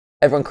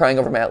Everyone crying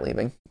over Matt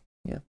leaving.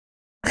 Yeah.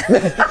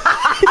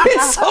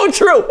 It's so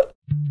true.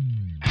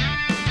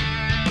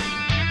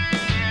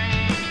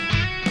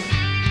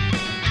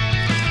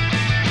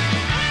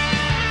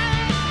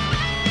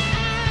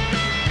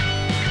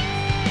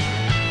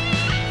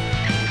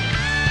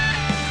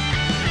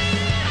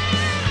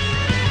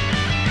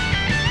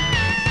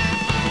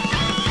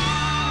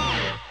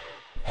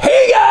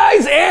 Hey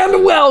guys,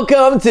 and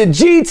welcome to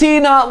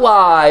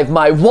GTLive,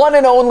 my one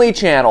and only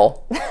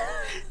channel.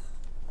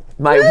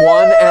 My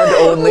one and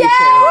only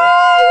channel.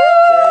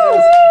 There it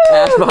is.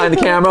 Ash behind the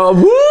camera.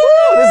 Woo!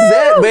 This is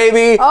it,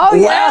 baby. Oh,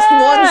 Last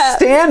one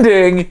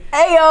standing.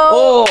 Heyo.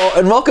 Oh,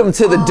 and welcome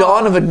to the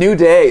dawn of a new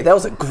day. That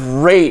was a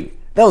great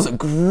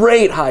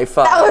high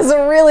five. That was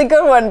a really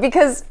good one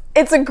because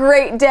it's a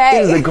great day.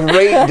 It is a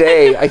great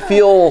day. I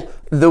feel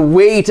the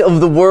weight of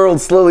the world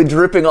slowly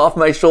dripping off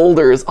my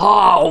shoulders.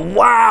 Oh,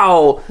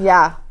 wow.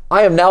 Yeah.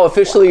 I am now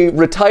officially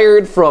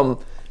retired from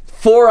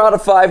 4 out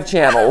of 5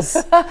 channels.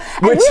 And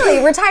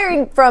really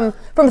retiring from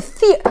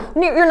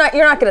you're not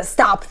going to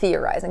stop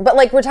theorizing, but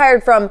like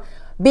retired from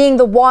being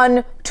the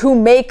one to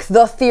make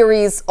the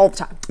theories all the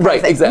time.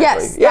 Right, exactly.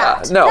 Yes,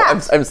 yeah.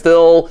 I'm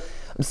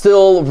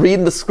still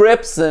reading the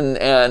scripts and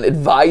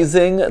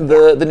advising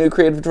the new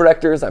creative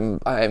directors.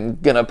 I'm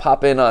gonna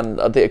pop in on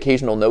the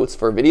occasional notes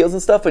for videos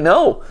and stuff. But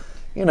no,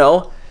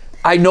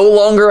 I no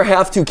longer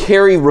have to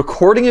carry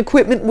recording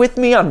equipment with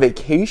me on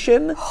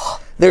vacation.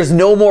 There's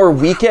no more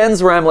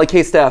weekends where I'm like,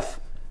 hey Steph,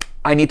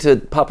 I need to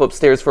pop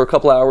upstairs for a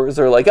couple hours,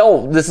 or like,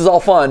 oh, this is all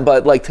fun,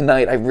 but like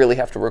tonight I really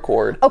have to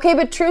record. Okay,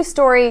 but true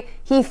story,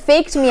 he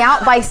faked me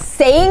out by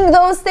saying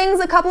those things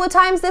a couple of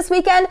times this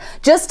weekend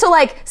just to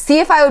like see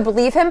if I would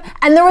believe him.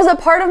 And there was a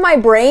part of my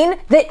brain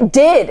that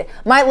did.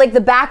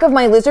 The back of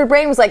my lizard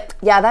brain was like,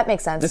 yeah, that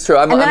makes sense. It's true.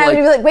 I would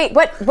be like, wait,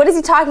 what is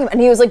he talking about?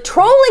 And he was like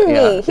trolling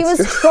me. Yeah, he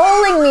was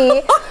trolling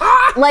me.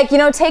 Like,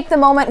 take the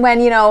moment when,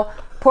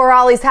 poor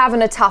Ollie's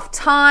having a tough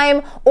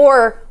time,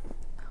 or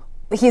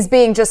he's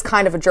being just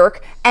kind of a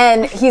jerk,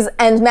 and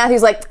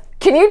Matthew's like,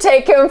 can you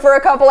take him for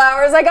a couple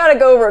hours? I gotta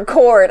go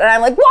record. And I'm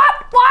like,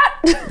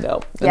 what?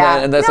 No.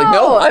 Yeah. And that's like,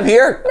 no, I'm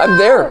here. No. I'm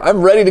there.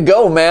 I'm ready to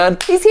go, man.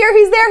 He's here,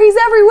 he's there, he's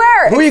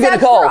everywhere. Who are you gonna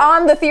call? Except for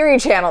on the theory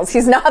channels.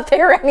 He's not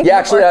there anymore. Yeah,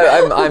 actually,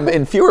 I'm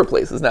in fewer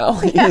places now.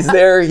 Yeah. He's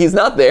there, he's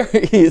not there.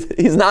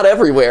 He's not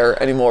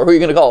everywhere anymore. Who are you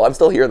gonna call? I'm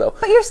still here, though.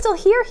 But you're still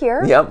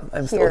here. Yep,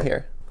 I'm still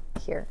here.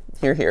 Here.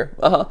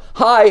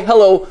 Hi,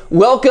 hello,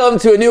 welcome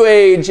to a new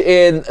age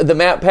in the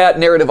MatPat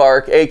narrative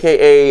arc,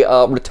 aka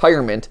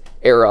retirement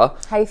era.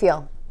 How do you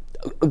feel?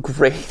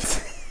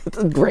 Great.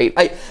 Great.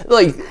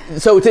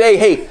 So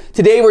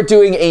today we're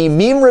doing a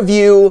meme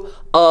review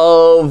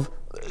of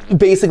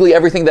basically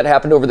everything that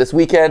happened over this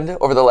weekend,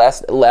 over the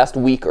last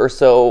week or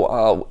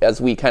so, as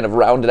we kind of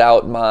rounded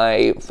out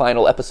my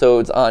final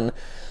episodes on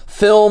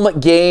film,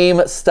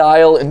 game,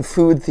 style, and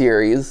food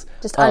theories.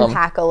 Just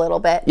unpack a little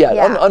bit.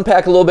 Yeah.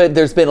 Unpack a little bit.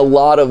 There's been a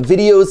lot of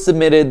videos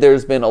submitted.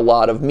 There's been a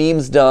lot of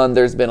memes done.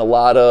 There's been a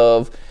lot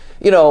of,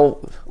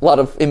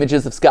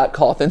 images of Scott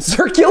Cawthon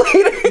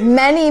circulating.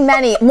 Many,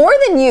 more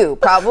than you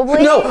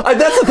probably. No,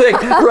 that's the thing,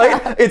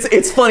 right?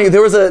 It's funny.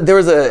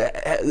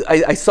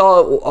 I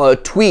saw a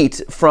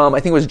tweet from, I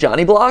think it was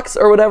Johnny Blocks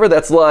or whatever.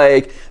 That's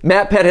like,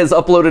 MatPat has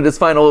uploaded his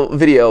final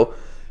video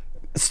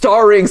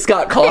starring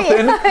Scott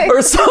Cawthon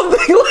or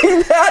something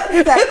like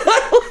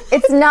that.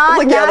 It's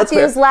not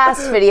Matthew's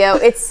last video,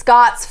 it's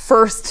Scott's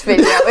first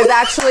video, is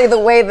actually the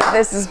way that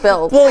this is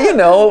built.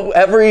 Well,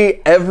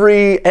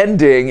 every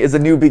ending is a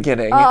new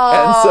beginning. Oh,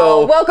 and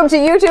so welcome to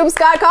YouTube,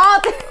 Scott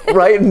Cawthon.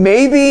 Right?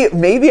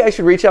 Maybe I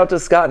should reach out to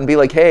Scott and be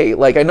like, hey,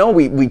 I know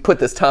we put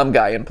this Tom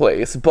guy in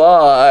place,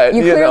 but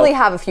you clearly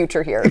have a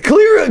future here.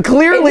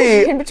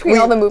 Clearly. In between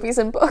all the movies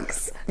and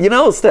books.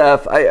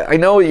 Steph, I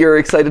know you're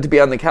excited to be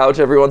on the couch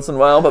every once in a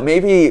while, but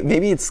maybe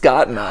it's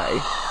Scott and I.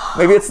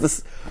 Maybe it's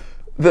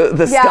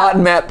the Scott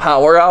and Matt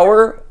Power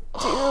Hour.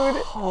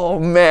 Dude. Oh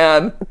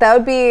man. That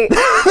would be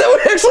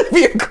that would actually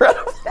be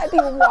incredible. That'd be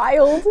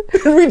wild.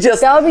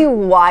 That would be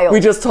wild. We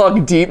just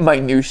talk deep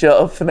minutia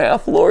of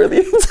FNAF lore the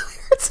entire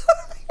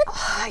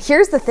time.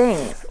 Here's the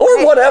thing.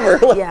 Or whatever.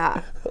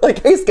 Yeah.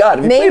 Hey Scott,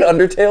 have you played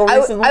Undertale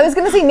recently? I was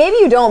gonna say, maybe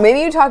you don't.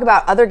 Maybe you talk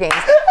about other games.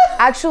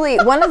 Actually,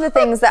 one of the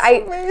things that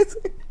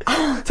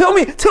Tell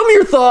me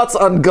your thoughts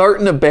on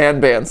Garten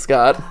Ban,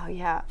 Scott. Oh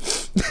yeah.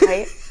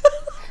 Right?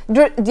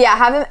 Yeah,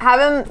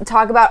 have him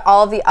talk about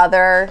all the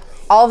other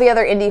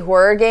indie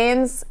horror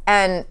games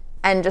and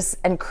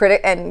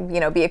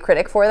be a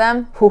critic for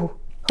them.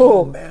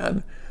 Oh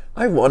man.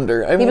 I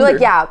wonder. He'd be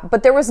like, yeah,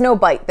 but there was no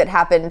bite that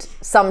happened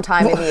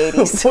sometime in the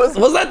 80s.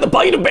 was that the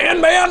bite of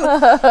Ban?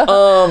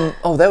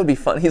 Oh, that would be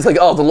fun. He's like,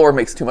 oh, the lore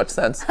makes too much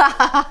sense.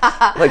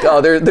 Like,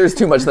 oh, there's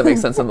too much that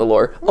makes sense in the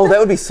lore. Oh, that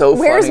would be so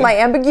funny. Where's my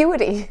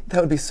ambiguity?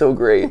 That would be so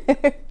great.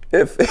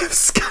 if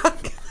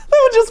Scott... That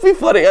would just be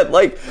funny. At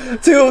like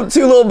two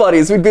little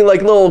buddies. We'd be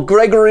like little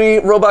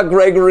Robot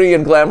Gregory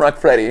and Glamrock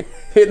Freddy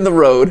hitting the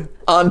road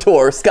on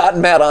tour. Scott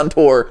and Matt on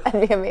tour.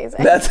 That'd be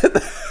amazing. That's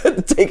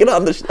take it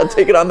on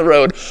the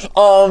road.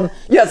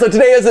 Yeah, so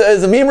today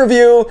is a meme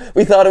review.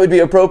 We thought it would be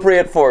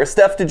appropriate for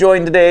Steph to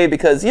join today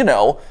because, you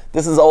know,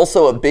 this is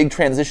also a big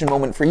transition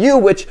moment for you,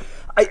 which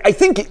I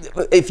think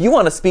if you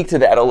want to speak to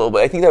that a little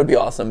bit, I think that would be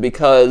awesome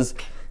because,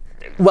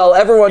 well,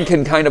 everyone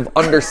can kind of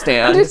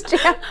understand.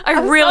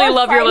 I really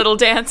love your little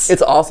dance.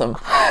 It's awesome.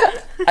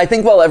 I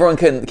think while everyone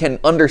can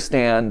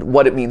understand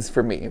what it means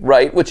for me,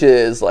 right? Which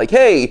is like,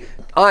 hey,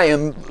 I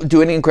am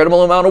doing an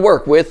incredible amount of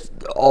work with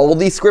all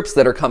these scripts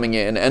that are coming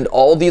in and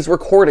all these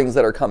recordings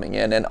that are coming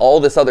in and all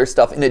this other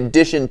stuff in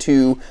addition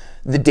to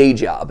the day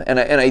job. And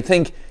I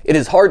think it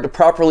is hard to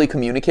properly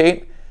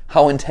communicate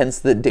how intense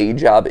the day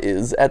job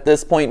is at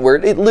this point, where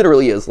it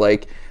literally is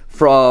like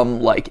from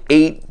like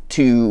 8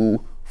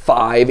 to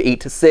 5,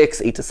 8 to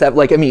 6, 8 to 7.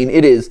 Like, I mean,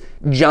 it is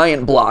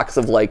giant blocks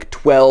of like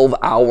 12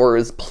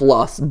 hours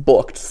plus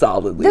booked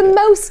solidly. The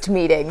most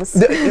meetings.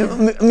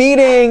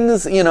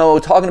 Meetings, you know,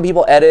 talking to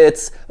people,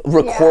 edits,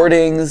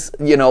 recordings,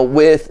 you know,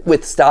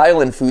 with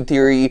Style and Food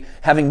Theory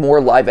having more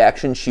live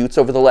action shoots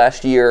over the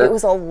last year. It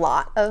was a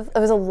lot of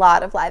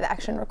live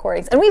action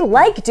recordings. And we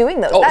like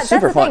doing those. Oh, That's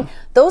super the fun. thing.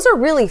 Those are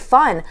really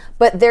fun,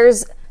 but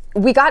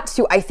we got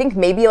to, I think,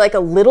 maybe like a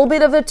little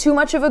bit of a too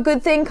much of a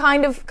good thing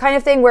kind of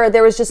thing where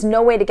there was just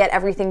no way to get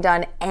everything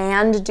done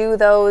and do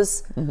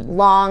those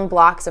long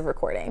blocks of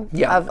recording,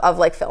 of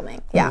like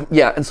filming. Yeah.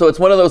 Yeah, and so it's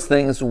one of those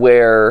things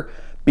where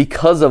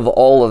because of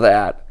all of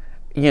that,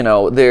 you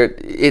know,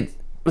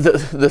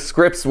 the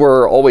scripts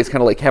were always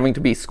kind of like having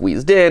to be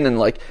squeezed in and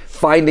like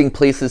finding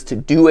places to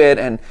do it,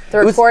 and the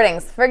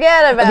recordings,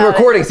 forget about the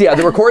recordings. Yeah,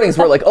 the recordings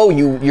were like, oh,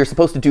 you're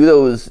supposed to do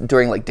those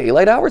during like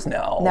daylight hours?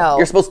 No.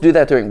 You're supposed to do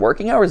that during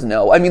working hours?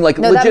 No. I mean, like,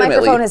 no, legitimately. that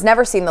microphone has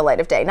never seen the light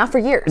of day, not for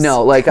years.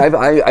 No, like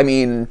I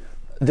mean,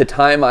 the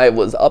time I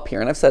was up here,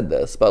 and I've said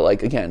this, but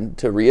like again,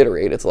 to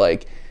reiterate, it's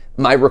like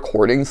my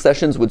recording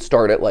sessions would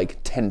start at like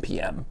 10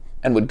 p.m.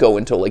 and would go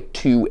until like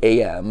 2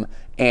 a.m.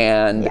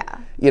 And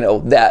you know,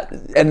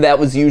 that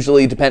was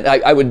usually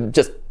I would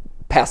just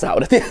pass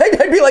out at the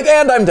end. I'd be like,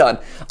 and I'm done.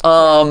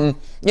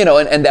 You know,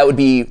 and that would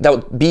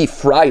be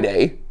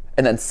Friday,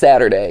 and then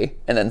Saturday,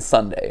 and then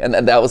Sunday, and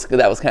then that was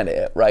kind of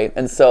it, right?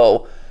 And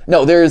so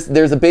no, there's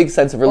a big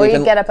sense of relief. Or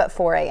you get up at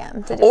 4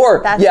 a.m. to do or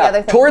it. That's the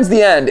other thing. Towards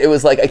the end, it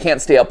was like I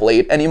can't stay up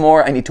late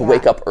anymore. I need to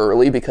wake up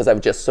early because I'm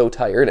just so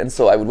tired, and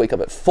so I would wake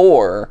up at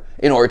 4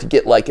 in order to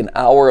get like an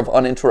hour of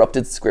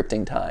uninterrupted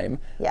scripting time.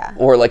 Yeah.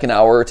 Or like an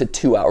hour to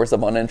 2 hours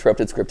of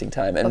uninterrupted scripting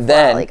time, and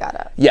then Ollie got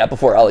up. Yeah,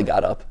 before Ollie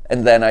got up,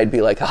 and then I'd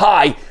be like,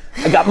 "Hi,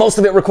 I got most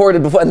of it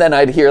recorded before," and then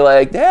I'd hear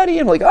like, "Daddy,"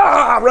 and I'm like,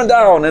 run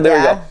down, and there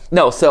we go.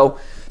 No, so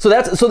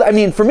I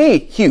mean, for me,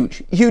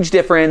 huge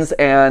difference,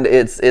 and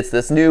it's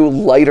this new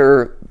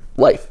lighter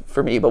life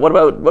for me. But what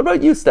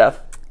about you, Steph?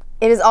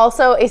 It is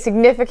also a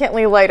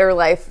significantly lighter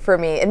life for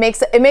me. It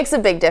makes a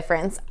big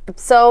difference.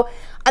 So,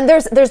 and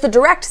there's the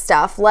direct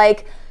stuff.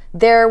 Like,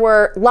 there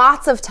were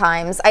lots of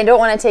times, I don't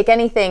want to take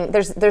anything,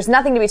 there's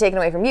nothing to be taken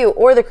away from you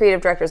or the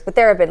creative directors, but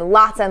there have been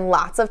lots and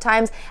lots of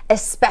times,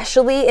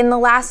 especially in the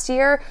last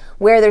year,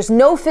 where there's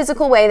no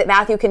physical way that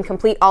Matthew can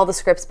complete all the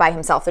scripts by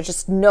himself. There's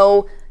just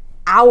no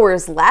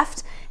hours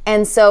left.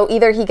 And so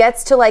either he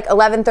gets to like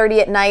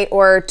 11:30 at night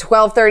or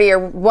 12:30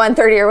 or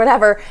 1:30 or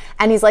whatever,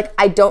 and he's like,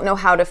 I don't know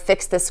how to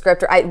fix this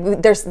script, or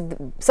there's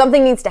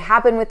something needs to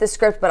happen with this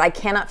script, but I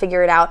cannot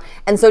figure it out.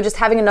 And so just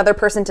having another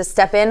person to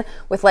step in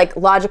with like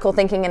logical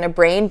thinking and a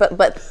brain, but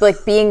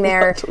like being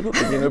there. Logical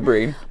thinking and a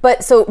brain.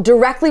 But so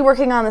directly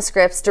working on the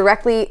scripts,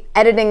 directly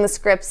editing the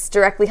scripts,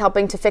 directly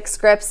helping to fix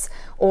scripts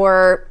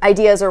or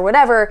ideas or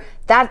whatever,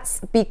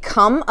 that's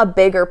become a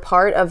bigger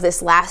part of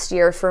this last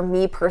year for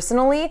me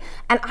personally.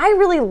 And I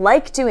really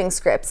like doing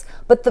scripts,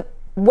 but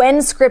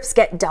when scripts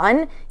get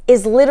done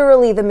is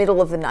literally the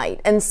middle of the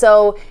night. And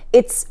so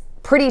it's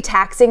pretty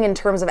taxing in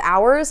terms of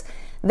hours.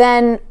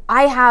 Then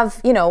I have,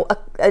 you know,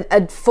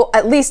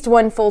 at least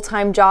one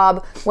full-time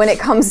job when it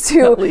comes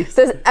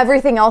to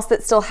everything else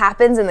that still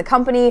happens in the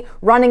company,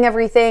 running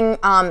everything,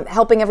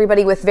 helping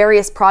everybody with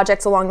various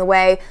projects along the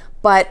way.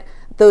 But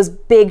those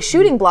big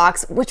shooting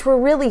blocks, which were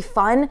really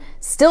fun,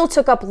 still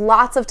took up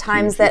lots of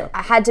times that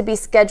had to be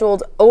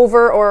scheduled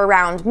over or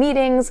around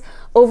meetings,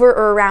 over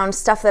or around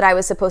stuff that I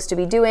was supposed to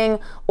be doing,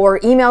 or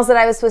emails that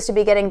I was supposed to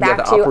be getting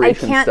back to. I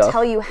can't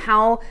tell you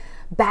how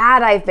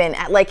bad I've been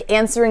at like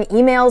answering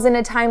emails in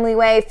a timely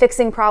way,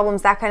 fixing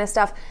problems, that kind of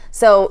stuff.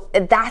 So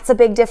that's a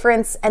big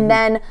difference. And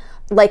then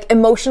like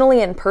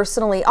emotionally and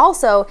personally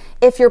also,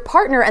 if your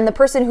partner and the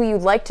person who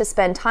you'd like to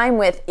spend time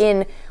with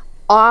in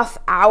off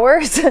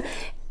hours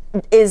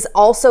is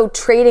also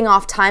trading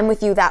off time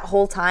with you that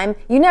whole time,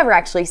 you never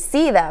actually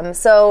see them.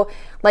 So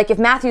like if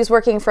Matthew's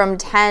working from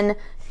 10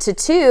 to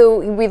 2,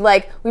 we'd be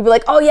like,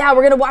 oh yeah,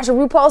 we're gonna watch a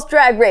RuPaul's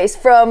Drag Race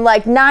from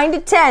like 9 to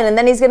 10, and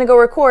then he's gonna go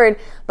record,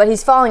 but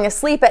he's falling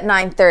asleep at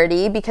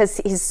 9:30 because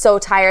he's so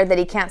tired that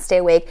he can't stay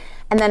awake.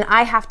 And then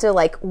I have to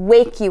like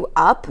wake you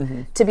up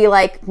to be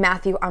like,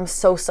 Matthew, I'm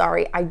so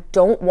sorry. I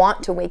don't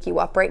want to wake you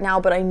up right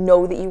now, but I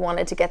know that you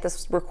wanted to get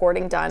this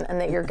recording done and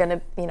that you're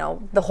gonna,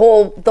 the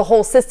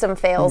whole system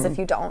fails if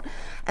you don't.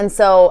 And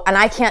so, and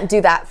I can't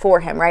do that for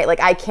him, right? Like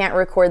I can't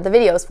record the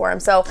videos for him.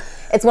 So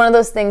it's one of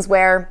those things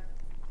where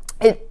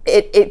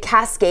it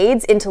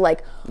cascades into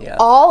like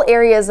all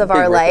areas of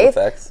our life,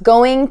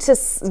 going to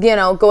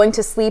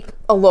sleep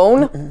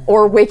alone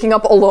or waking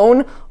up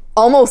alone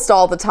almost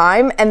all the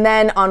time, and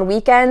then on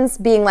weekends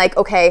being like,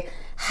 okay,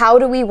 how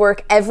do we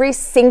work every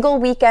single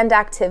weekend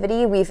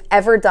activity we've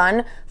ever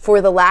done for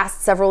the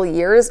last several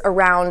years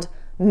around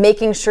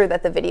making sure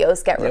that the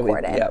videos get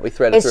recorded. We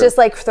thread it It's through. just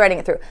like threading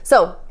it through.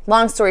 So,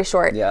 long story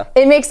short,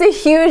 it makes a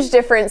huge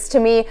difference to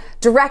me,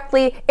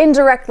 directly,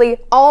 indirectly,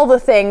 all the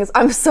things.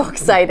 I'm so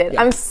excited.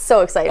 I'm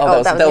so excited. That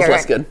was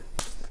less good.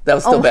 That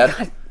was still bad.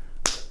 God.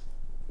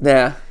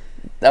 Yeah.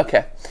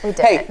 Okay. We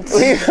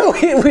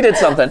did we did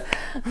something.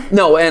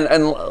 No,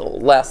 and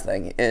last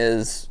thing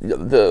is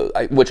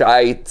which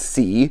I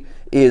see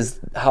is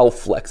how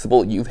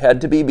flexible you've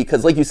had to be,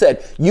 because like you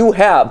said, you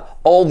have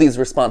all these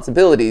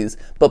responsibilities,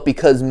 but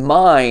because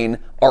mine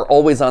are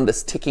always on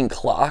this ticking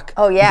clock.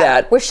 Oh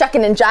yeah, we're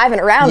shucking and jiving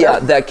around. Yeah,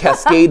 that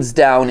cascades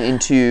down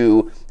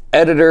into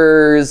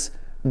editors,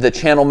 the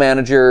channel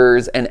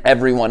managers, and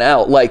everyone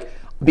else. Like,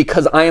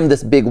 because I am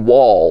this big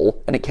wall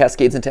and it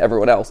cascades into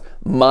everyone else,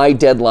 my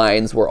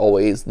deadlines were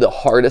always the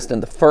hardest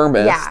and the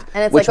firmest. Yeah,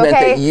 and it's which like, meant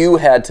okay, that you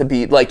had to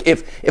be like,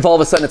 if all of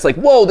a sudden it's like,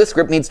 whoa, this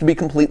script needs to be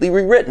completely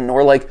rewritten,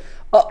 or like,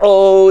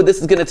 uh-oh, this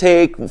is gonna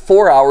take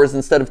 4 hours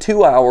instead of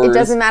 2 hours. It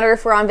doesn't matter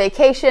if we're on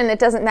vacation, it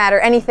doesn't matter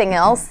anything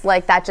else,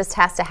 like that just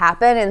has to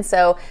happen. And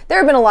so there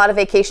have been a lot of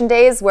vacation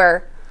days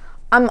where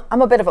I'm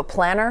a bit of a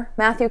planner,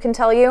 Matthew can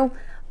tell you.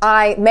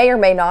 I may or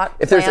may not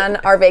plan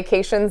our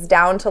vacations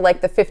down to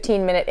like the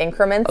 15-minute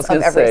increments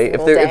of every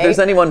single day. If there's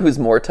anyone who's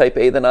more type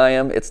A than I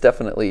am, it's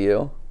definitely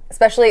you.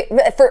 Especially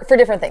for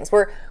different things.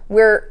 We're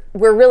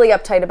really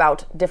uptight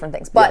about different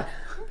things. But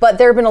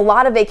there have been a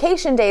lot of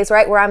vacation days,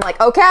 right, where I'm like,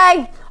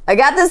 okay, I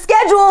got the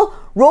schedule,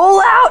 roll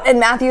out.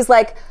 And Matthew's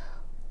like,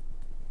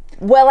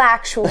 well,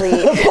 actually,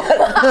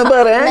 I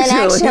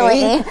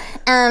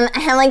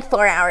have like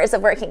 4 hours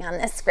of working on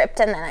this script,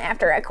 and then I have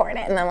to record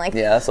it, and I'm like,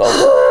 yeah. So,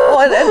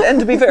 well, and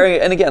to be fair,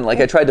 and again, like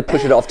I tried to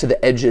push it off to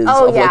the edges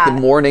of like the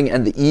morning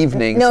and the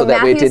evening, so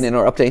that way it didn't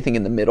interrupt anything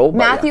in the middle.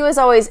 Matthew is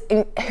always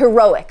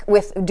heroic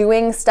with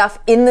doing stuff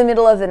in the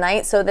middle of the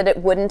night so that it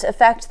wouldn't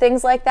affect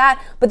things like that.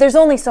 But there's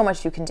only so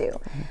much you can do.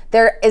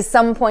 There is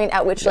some point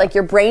at which like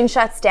your brain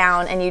shuts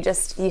down, and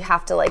you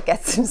have to like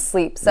get some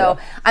sleep. So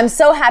I'm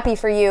so happy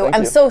for you.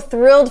 I'm so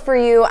thrilled for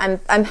you.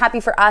 I'm happy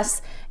for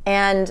us,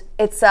 and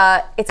it's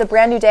a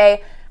brand new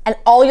day, and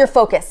all your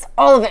focus,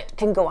 all of it,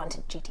 can go on to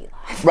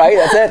GTLive. Right,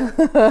 that's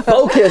it.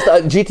 Focused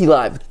on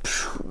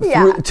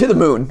GTLive to the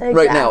moon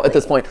right now at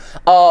this point.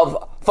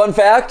 Fun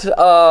fact: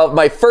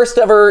 my first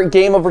ever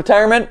game of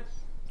retirement,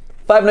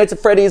 Five Nights at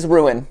Freddy's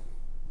Ruin.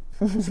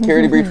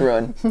 Security breach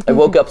ruin. I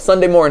woke up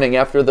Sunday morning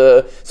after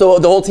so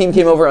the whole team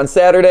came over on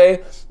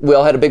Saturday. We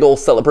all had a big old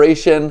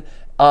celebration.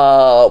 We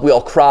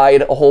all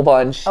cried a whole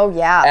bunch. Oh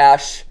yeah.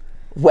 Ash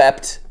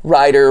wept,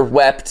 Ryder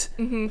wept,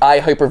 I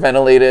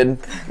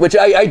hyperventilated, which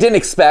I didn't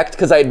expect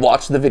because I had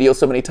watched the video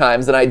so many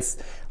times, and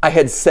I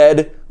had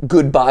said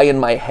goodbye in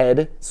my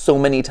head so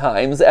many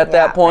times at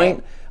that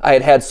point. Right. I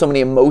had so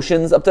many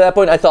emotions up to that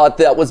point. I thought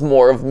that was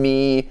more of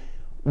me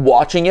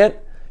watching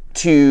it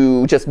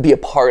to just be a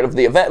part of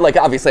the event. Like,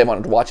 obviously I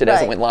wanted to watch it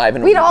as it went live.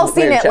 And we'd all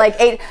seen it like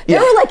 8.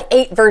 There were like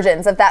 8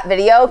 versions of that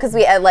video because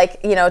we had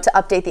like, to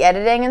update the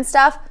editing and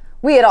stuff.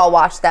 We had all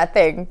watched that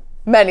thing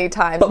many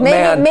times. But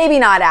maybe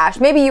not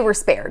Ash. Maybe you were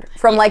spared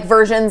from like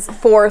versions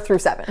 4 through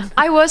 7.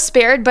 I was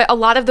spared, but a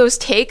lot of those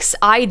takes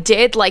I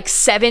did like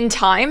 7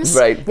 times.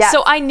 Right. Yes.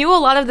 So I knew a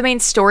lot of the main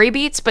story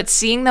beats, but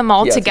seeing them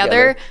all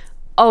together,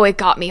 oh, it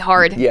got me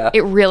hard. Yeah.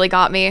 It really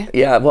got me.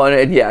 Yeah. Well,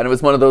 and it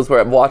was one of those where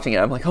I'm watching it.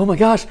 I'm like, oh my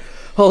gosh.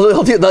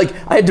 Oh, dude, like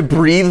I had to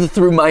breathe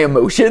through my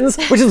emotions,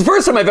 which is the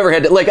first time I've ever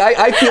had to. Like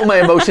I feel my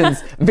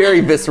emotions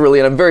very viscerally,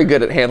 and I'm very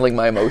good at handling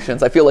my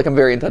emotions. I feel like I'm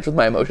very in touch with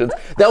my emotions.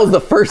 That was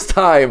the first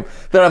time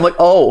that I'm like,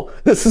 oh,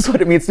 this is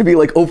what it means to be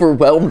like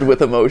overwhelmed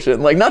with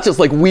emotion. Like not just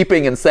like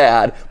weeping and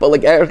sad, but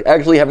like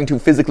actually having to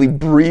physically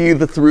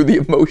breathe through the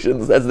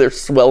emotions as they're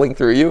swelling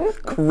through you.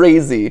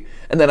 Crazy.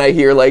 And then I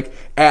hear like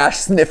Ash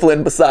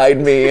sniffling beside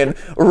me, and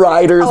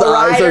Ryder's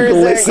eyes are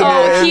glistening.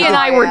 Oh, he and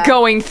I were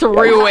going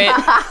through it.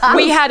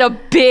 We had a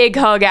big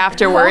hug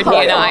afterward, he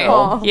and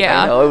I.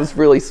 Yeah. I know, it was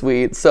really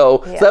sweet. So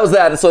that was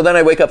that. And so then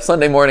I wake up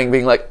Sunday morning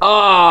being like,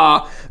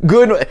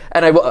 Good.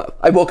 And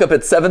I woke up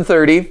at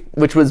 7:30,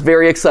 which was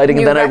very exciting.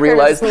 And then I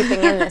realized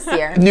sleeping in this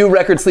year. New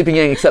record sleeping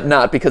in, except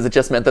not, because it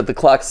just meant that the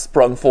clock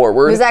sprung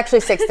forward. It was actually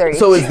 6:30.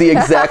 So it was the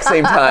exact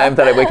same time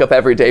that I wake up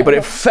every day, but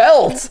it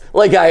felt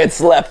like I had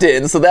slept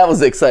in. So that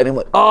was exciting. I'm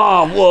like,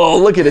 oh, whoa,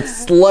 look at it.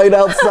 It's light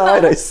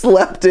outside. I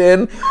slept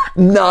in.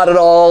 Not at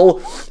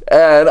all.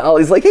 And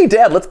Ollie's like, hey,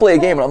 Dad, let's play a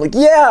game. And I'm like,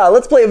 yeah,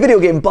 let's play a video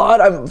game, bud.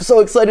 I'm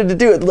so excited to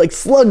do it. Like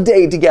Slug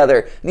Day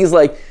together. And he's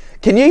like,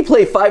 can you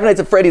play Five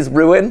Nights at Freddy's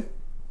Ruin?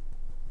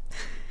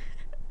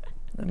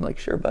 I'm like,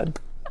 sure, bud.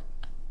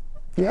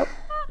 Yep,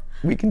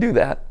 we can do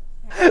that.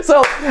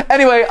 So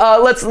anyway,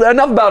 let's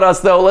enough about us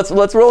though.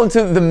 Let's roll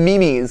into the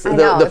memes. I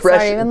know, the it's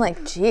fresh. not even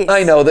like, geez.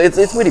 I know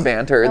it's witty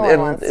banter. No one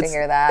wants to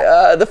hear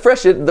that. The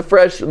fresh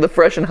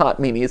and hot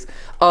memes.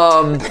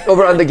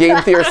 Over on the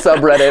Game Theorists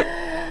subreddit.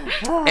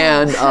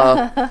 And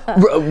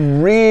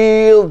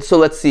so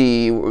let's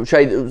see, should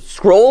I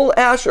scroll,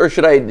 Ash, or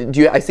should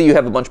I see you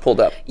have a bunch pulled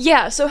up?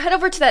 Yeah, so head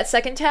over to that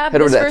second tab,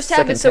 this first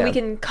tab, and so we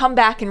can come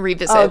back and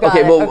revisit. Oh,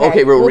 okay,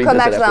 we'll revisit come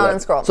back to that after one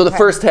and scroll. So the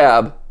first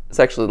tab is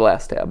actually the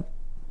last tab.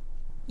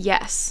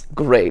 Yes.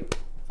 Great.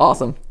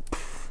 Awesome.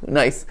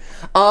 Nice.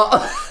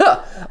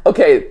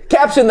 Okay,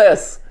 caption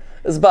this.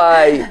 Is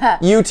by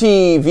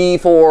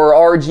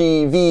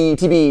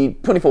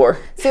UTV4RGVTB24.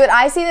 See, what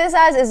I see this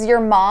as is your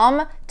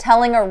mom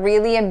telling a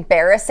really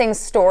embarrassing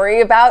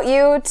story about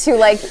you to,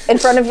 like, in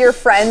front of your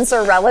friends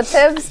or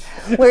relatives,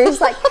 where you're just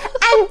like, and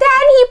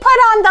then he put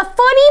on the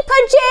footy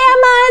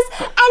pajamas,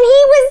 and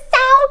he was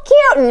so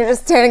cute, and you're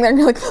just standing there and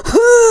you're like,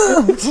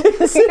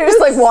 you're just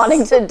like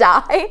wanting to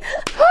die.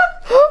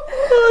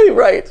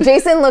 Right.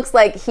 Jason looks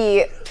like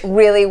he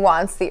really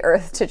wants the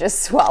earth to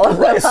just swallow him.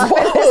 Right.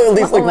 At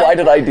least, like, why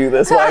did I do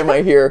this? Why am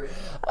I here?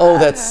 Oh,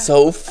 that's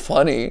so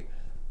funny.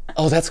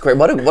 Oh, that's great.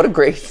 What a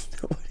great.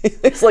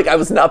 It's like I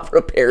was not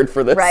prepared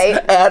for this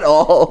at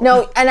all.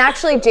 No, and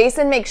actually,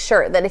 Jason makes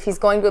sure that if he's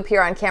going to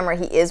appear on camera,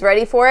 he is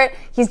ready for it.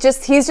 He's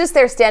just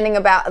there standing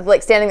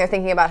there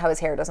thinking about how his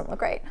hair doesn't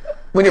look right.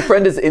 When your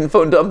friend is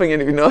info dumping and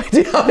you have no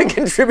idea how to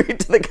contribute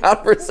to the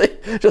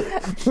conversation,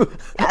 just,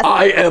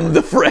 I am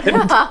the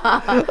friend.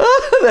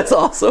 That's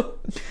awesome.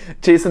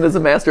 Jason is a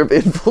master of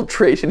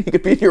infiltration. He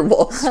could be in your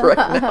walls right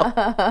now.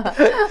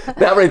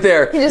 That right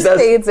there. He just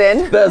fades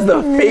in. That's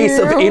the face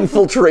of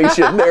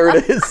infiltration. There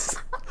it is.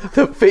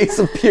 The face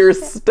of pure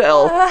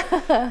stealth.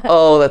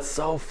 Oh, that's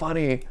so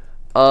funny.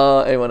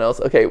 Anyone else?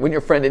 Okay, when your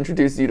friend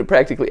introduces you to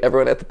practically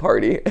everyone at the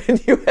party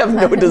and you have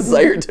no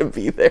desire to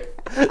be there.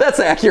 That's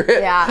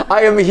accurate. Yeah.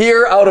 I am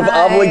here out of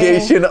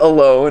obligation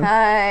alone.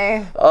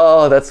 Hi.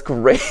 Oh, that's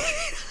great.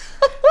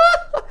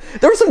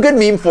 There were some good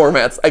meme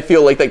formats, I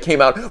feel like, that came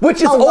out,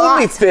 which is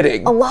only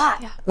fitting. A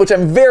lot. Which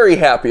I'm very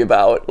happy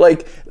about.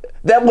 Like,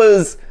 that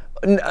was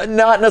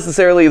not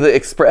necessarily the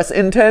express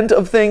intent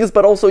of things,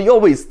 but also you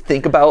always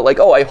think about, like,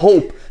 oh, I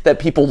hope that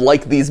people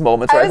like these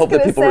moments, or I hope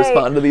that people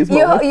respond to these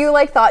moments. You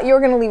like thought you were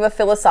going to leave a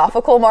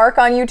philosophical mark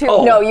on YouTube?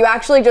 Oh. No, you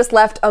actually just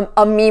left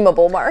a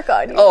memeable mark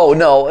on YouTube. Oh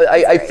no,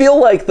 I feel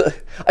like the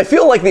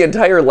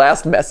entire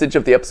last message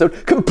of the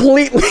episode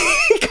completely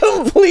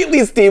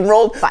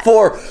steamrolled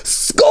for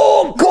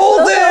Skull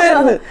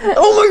Golden.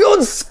 Oh my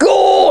God,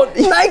 Skull!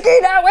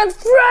 Making out with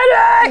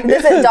Freddy.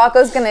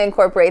 Daco's going to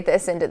incorporate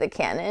this into the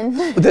canon.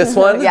 This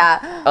one?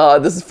 Yeah.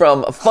 This is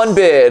from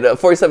Funbid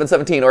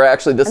 4717, or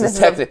actually this is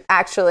technically.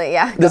 Actually,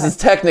 yeah. This is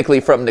technically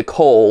from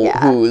Nicole,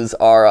 who's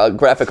our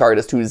graphic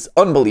artist, who's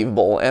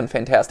unbelievable and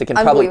fantastic, and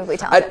unbelievably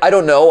talented. I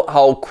don't know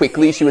how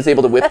quickly she was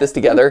able to whip this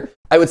together.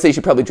 I would say she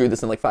probably drew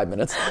this in like 5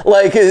 minutes.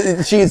 Like,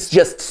 she's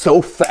just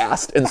so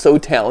fast and so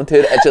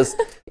talented at just,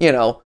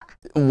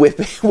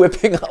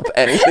 whipping up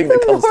anything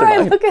that comes to mind. The more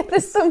I look at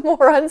this, the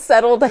more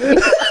unsettled I am.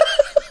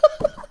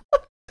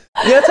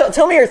 Yeah,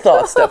 tell me your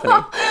thoughts, Stephanie.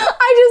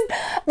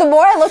 The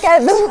more I look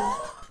at it, the more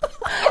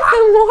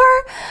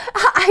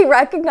I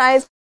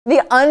recognize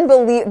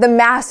the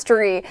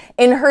mastery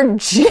in her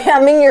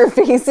jamming your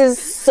faces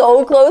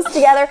so close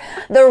together.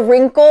 The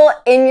wrinkle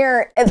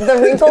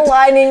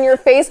line in your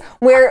face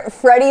where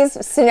Freddy's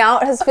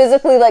snout has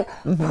physically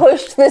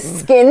pushed the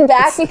skin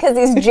back because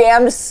he's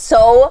jammed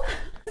so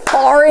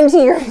far into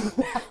your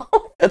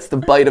mouth. That's the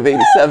bite of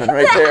 87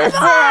 right there.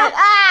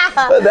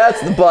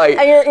 That's the bite.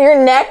 And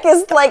your neck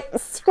is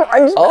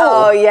scrunched.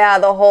 Oh yeah,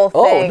 the whole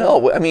thing. Oh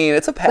no, I mean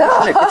it's a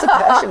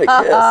passionate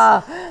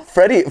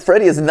kiss.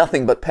 Freddy is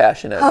nothing but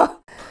passionate.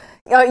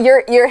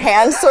 Your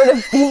hand sort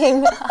of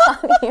being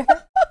on here.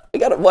 I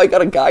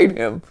gotta guide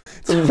him.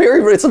 It's a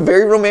very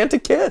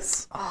romantic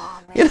kiss.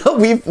 Oh,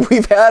 man.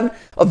 We've had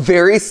a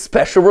very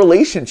special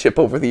relationship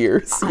over the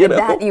years. I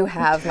bet you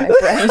have, my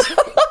friend.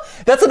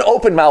 That's an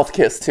open mouth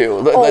kiss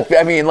too.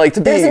 I mean,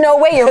 there's no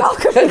way your mouth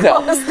could be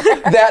closed there.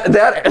 That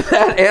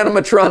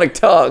animatronic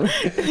tongue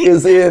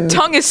is in.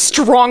 Tongue is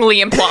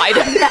strongly implied.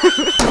 Tongue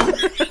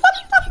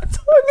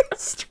is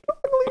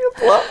strongly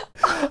implied.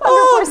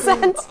 Oh,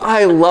 100%.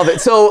 I love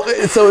it.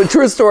 So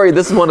true story.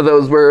 This is one of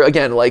those where,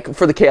 again, like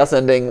for the chaos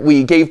ending,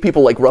 we gave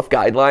people like rough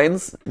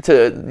guidelines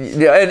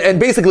and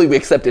basically we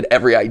accepted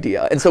every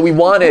idea. And so we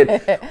wanted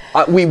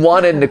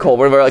Nicole.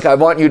 We were like, I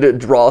want you to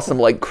draw some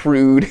like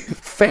crude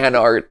fan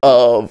art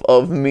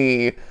of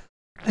me.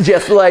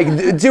 Just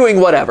like doing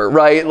whatever,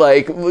 right?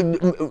 Like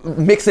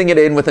mixing it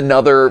in with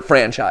another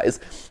franchise.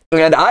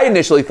 And I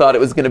initially thought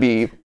it was going to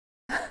be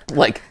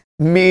like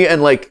me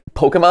and like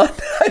Pokemon.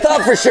 I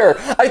thought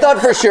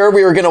for sure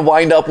we were going to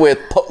wind up with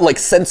like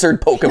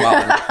censored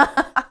Pokemon.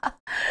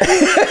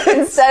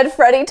 Instead,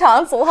 Freddie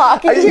Tonsil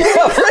hockey.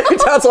 Yeah, Freddie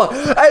Tonsil.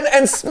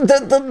 And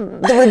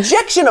the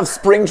rejection of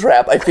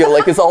Springtrap, I feel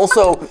like, is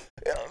also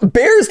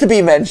bears to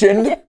be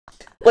mentioned.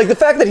 Like the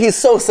fact that he's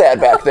so sad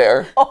back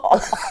there.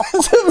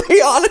 To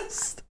be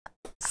honest,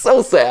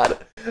 so sad.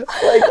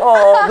 Like,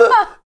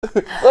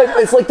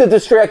 it's like the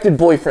distracted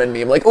boyfriend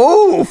meme. Like,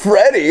 ooh,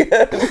 Freddie.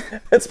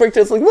 And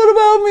Springtrap's like, what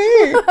about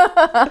me?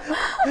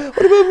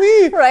 What about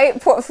me? Right?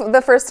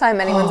 The first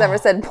time anyone's ever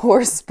said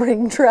poor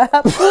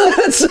Springtrap.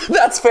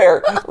 That's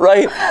fair,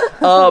 right?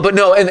 But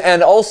no,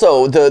 and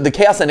also the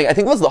chaos ending, I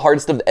think was the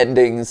hardest of the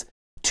endings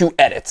to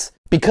edit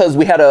because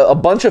we had a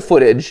bunch of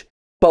footage,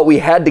 but we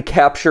had to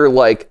capture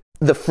like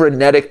the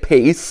frenetic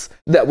pace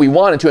that we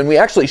wanted to, and we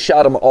actually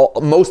shot them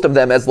most of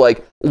them as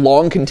like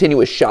long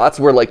continuous shots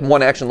where like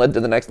one action led to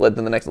the next, led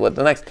to the next, led to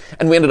the next,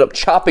 and we ended up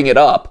chopping it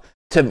up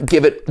to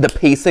give it the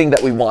pacing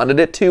that we wanted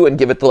it to and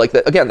give it the like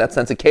that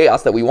sense of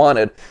chaos that we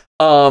wanted.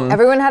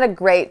 Everyone had a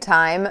great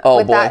time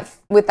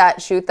with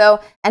that shoot though,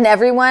 and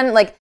everyone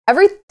like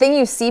everything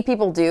you see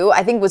people do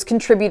I think was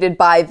contributed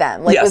by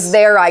them, like it was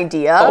their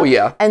idea. Oh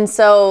yeah. And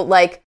so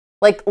like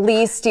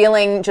Lee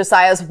stealing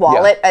Josiah's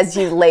wallet as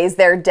he lays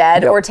there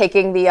dead, or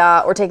taking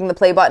the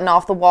play button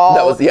off the wall.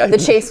 That was the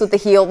chase with the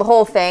heel, the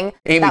whole thing.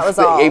 That was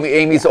all.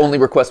 Amy's only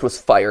request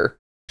was fire.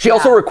 She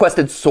also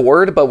requested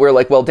sword, but we're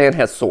like, well, Dan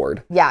has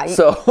sword. Yeah.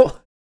 So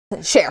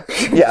share.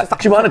 Yeah.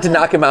 She wanted to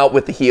knock him out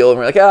with the heel, and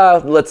we're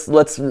like,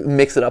 let's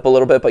mix it up a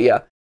little bit. But yeah,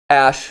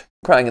 Ash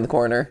crying in the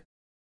corner.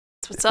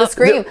 What's up? The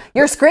scream.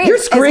 Your scream. Your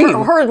scream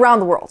is heard around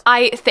the world.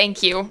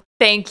 Thank you.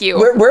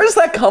 Where does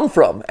that come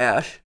from,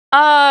 Ash?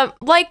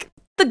 Like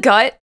the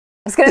gut.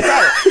 I was gonna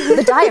say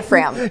the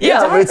diaphragm.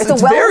 Yeah, it's a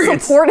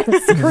well-supported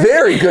scream.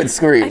 Very good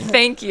scream.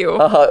 Thank you.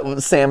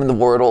 Sam and the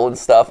Wordle and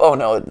stuff. Oh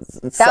no, it's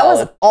that solid.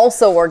 Was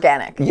also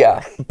organic.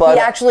 Yeah, but he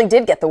actually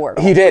did get the Wordle.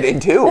 He did in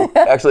 2.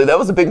 Actually, that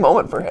was a big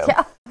moment for him.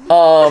 Yeah.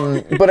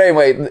 But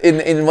anyway,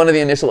 in one of the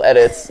initial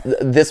edits,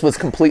 this was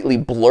completely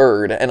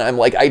blurred, and I'm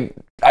like,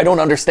 I don't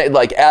understand.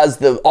 Like, as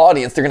the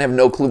audience, they're gonna have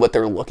no clue what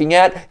they're looking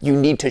at. You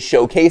need to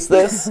showcase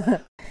this.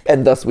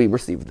 And thus we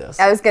received this.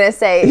 I was going to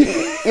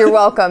say, you're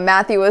welcome.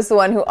 Matthew was the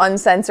one who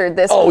uncensored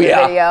this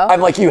video. I'm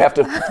like, you have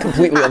to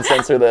completely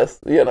uncensor this,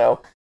 you know.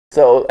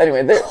 So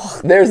anyway,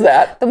 there's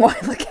that. The more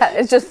I look at it,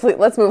 it's just,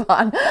 let's move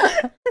on.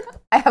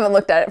 I haven't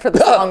looked at it for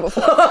this long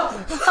before.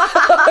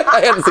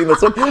 I haven't seen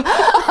this one.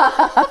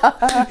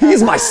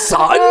 He's my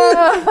son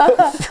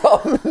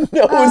from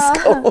Nose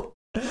Cone.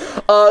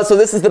 So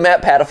this is the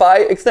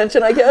MatPatify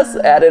extension, I guess,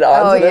 added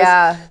on to this.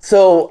 Yeah.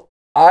 So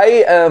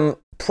I am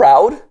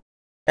proud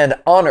and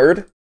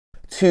honored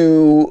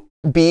to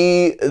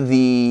be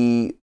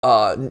the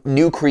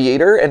new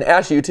creator, and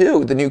Ash, you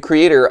too, the new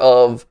creator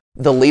of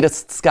the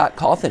latest Scott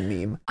Cawthon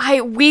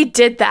meme. We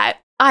did that.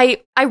 I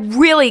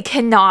really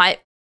cannot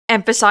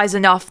emphasize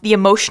enough the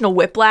emotional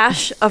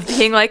whiplash of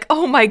being like,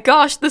 oh my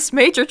gosh, this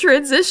major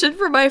transition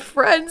for my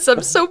friends.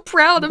 I'm so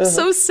proud. I'm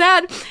so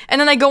sad. And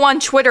then I go on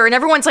Twitter and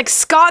everyone's like,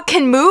 Scott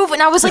can move.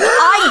 And I was like,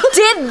 I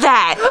did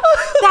that.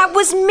 That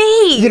was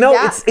me. You know,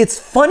 it's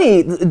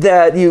funny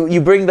that you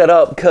bring that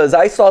up because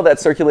I saw that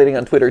circulating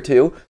on Twitter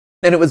too.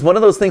 And it was one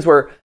of those things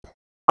where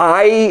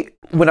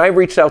when I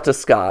reached out to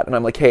Scott and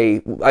I'm like,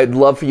 hey, I'd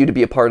love for you to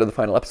be a part of the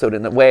final episode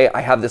in a way.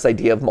 I have this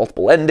idea of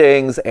multiple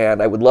endings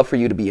and I would love for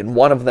you to be in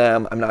one of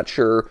them. I'm not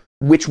sure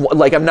which one,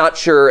 like, I'm not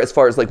sure as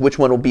far as like which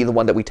one will be the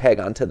one that we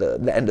tag onto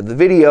the end of the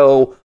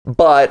video,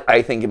 but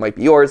I think it might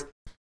be yours.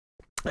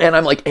 And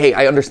I'm like, hey,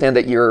 I understand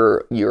that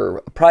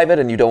you're private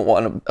and you don't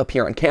want to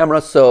appear on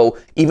camera. So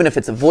even if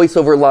it's a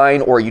voiceover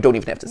line or you don't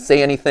even have to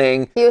say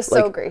anything. He was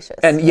so gracious.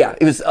 And yeah,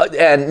 it was,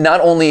 and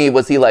not only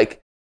was he like,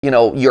 you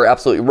know, you're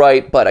absolutely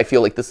right, but I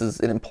feel like this is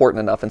an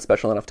important enough and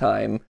special enough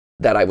time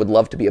that I would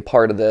love to be a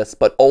part of this.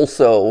 But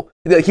also,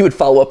 he would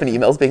follow up in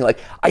emails being like,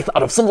 I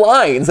thought of some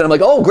lines. And I'm like,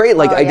 oh, great.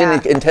 Like, I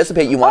didn't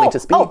anticipate you wanting to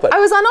speak. But I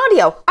was on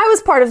audio. I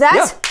was part of that.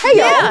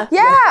 Yeah. Hey,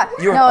 yeah.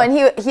 No, and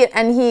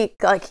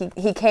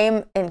he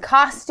came in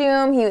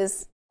costume. He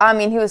was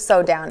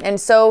so down. And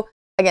so,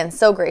 again,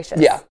 so gracious.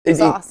 Yeah. It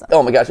was awesome.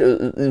 Oh my gosh,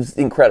 it was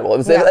incredible. It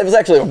was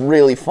actually a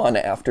really fun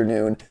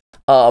afternoon.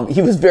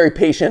 He was very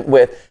patient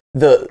with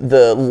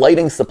the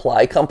lighting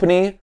supply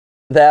company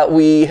that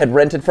we had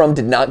rented from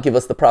did not give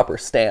us the proper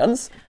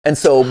stands. And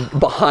so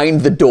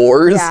behind the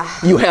doors,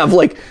 you have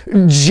like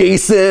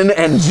Jason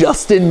and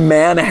Justin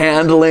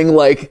manhandling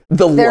like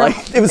the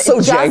light. It was so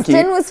janky.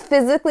 Justin was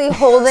physically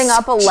holding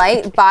up a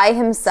light by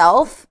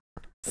himself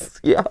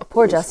Yeah.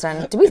 Poor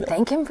Justin. Did we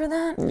thank him for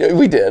that? Yeah,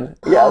 we did.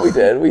 Yeah, we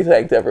did. We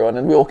thanked everyone,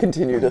 and we will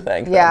continue to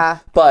thank them. Yeah.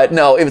 But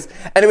no, it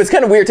was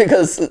kind of weird too,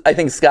 because I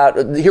think Scott,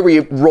 here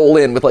we roll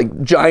in with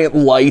like giant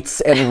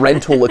lights and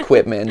rental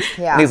equipment.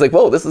 Yeah. And he's like,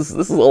 whoa, this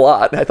is a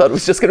lot. I thought it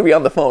was just going to be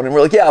on the phone. And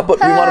we're like, yeah, but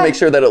we want to make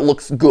sure that it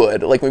looks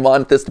good. Like, we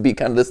want this to be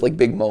kind of this like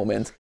big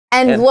moment.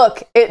 And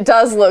look, it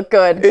does look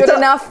good. Good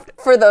enough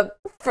for the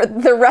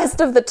rest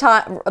of the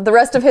time, the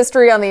rest of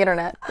history on the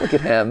internet. Look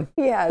at him.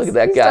 Yes, Look at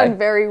that he's guy. done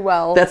very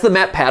well. That's the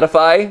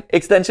MatPatify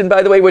extension,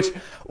 by the way, which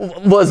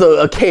was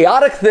a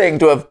chaotic thing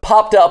to have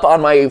popped up on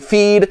my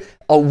feed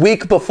a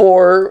week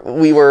before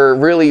we were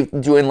really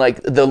doing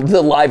like the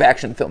live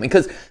action filming,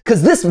 because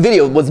this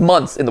video was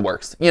months in the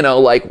works. You know,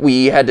 like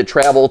we had to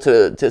travel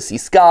to see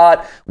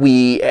Scott.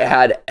 We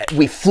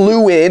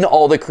flew in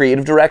all the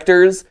creative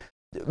directors.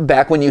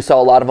 Back when you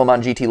saw a lot of them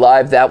on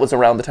GTLive, that was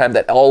around the time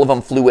that all of them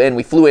flew in.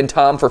 We flew in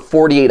Tom for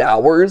 48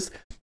 hours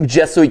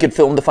just so he could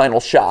film the final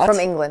shot. From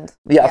England.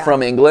 Yeah,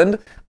 from England.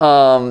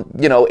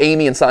 You know,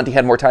 Amy and Santi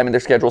had more time in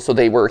their schedule, so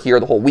they were here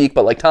the whole week.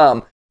 But like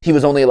Tom, he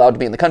was only allowed to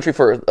be in the country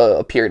for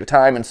a period of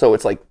time. And so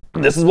it's like,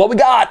 this is what we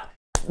got.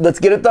 Let's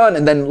get it done.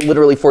 And then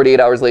literally 48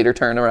 hours later,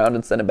 turn around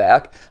and send it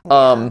back.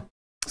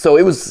 So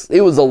it was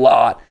a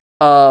lot.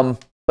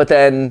 But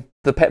then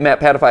the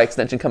MatPatify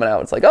extension coming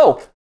out, it's like,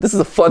 oh, this is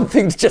a fun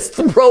thing to just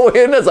throw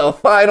in as a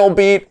final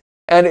beat,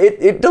 and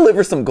it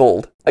delivers some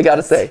gold, I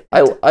gotta say.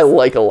 I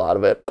like a lot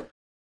of it.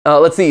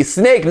 Let's see,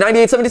 Snake,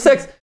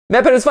 9876,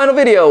 MatPat's final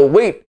video.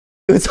 Wait,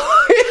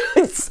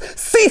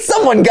 see,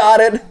 someone got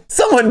it.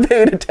 Someone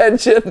paid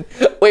attention.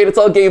 Wait, it's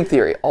all game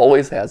theory.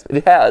 Always has.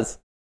 It has.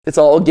 It's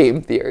all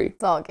game theory.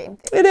 It's all game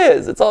theory. It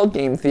is. It's all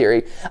game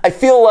theory. I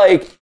feel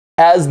like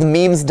as the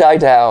memes die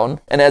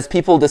down, and as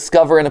people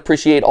discover and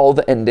appreciate all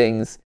the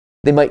endings,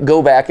 they might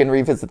go back and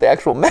revisit the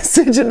actual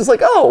message, and it's like,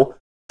 oh,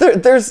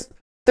 there's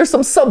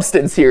some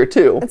substance here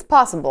too. It's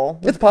possible.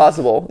 It's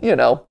possible, you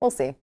know. We'll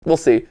see. We'll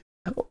see.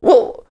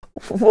 We'll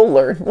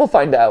learn. We'll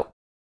find out.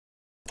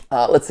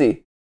 Let's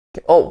see.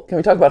 Oh, can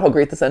we talk about how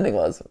great this ending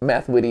was?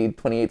 Math Witty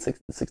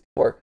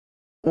 2864.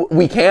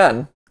 We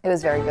can. It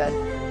was very good.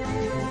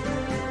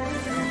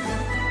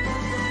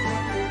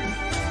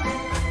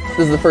 This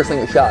is the first thing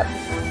we shot.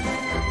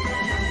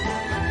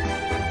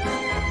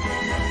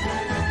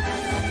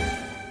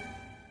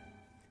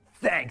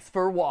 Thanks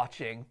for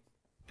watching.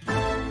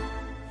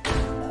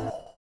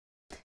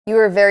 You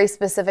were very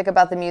specific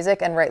about the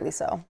music, and rightly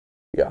so.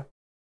 Yeah.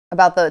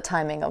 About the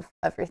timing of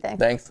everything.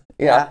 Thanks.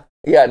 Yeah.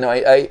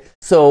 No,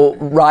 so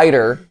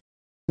Ryder,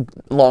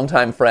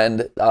 longtime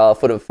friend,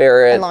 Foot of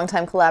Ferret. And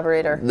longtime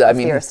collaborator. I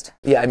mean, Theorist.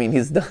 Yeah, I mean,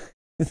 he's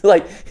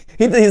like,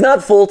 he's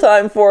not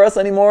full-time for us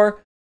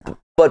anymore,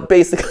 but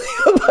basically,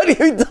 but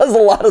he does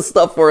a lot of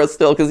stuff for us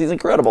still, because he's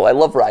incredible. I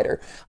love Ryder.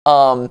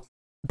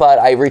 But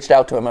I reached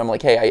out to him. I'm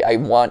like, hey, I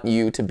want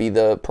you to be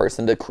the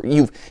person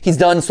to... He's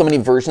done so many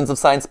versions of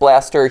Science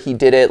Blaster. He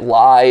did it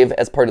live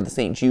as part of the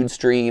St. Jude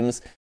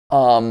streams.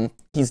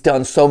 He's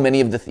done so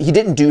many of the... He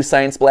didn't do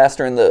Science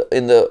Blaster in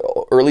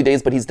the early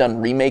days, but he's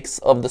done remakes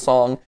of the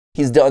song.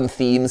 He's done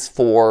themes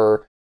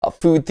for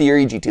Food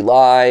Theory,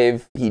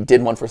 GTLive. He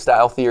did one for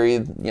Style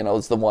Theory. You know,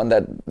 it's the one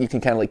that you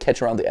can kind of like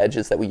catch around the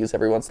edges that we use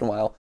every once in a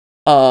while.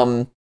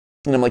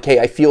 And I'm like, hey,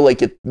 I feel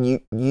like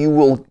you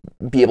will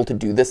be able to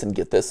do this and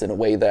get this in a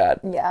way that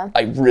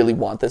I really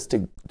want this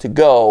to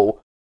go.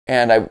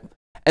 And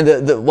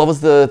what was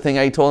the thing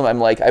I told him? I'm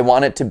like, I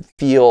want it to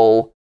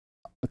feel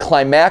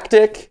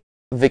climactic,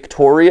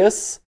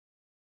 victorious,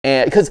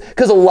 and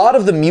because a lot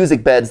of the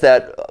music beds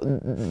that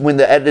when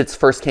the edits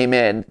first came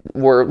in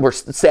were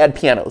sad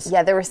pianos.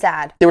 Yeah, they were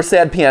sad. They were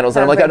sad pianos,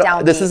 and I'm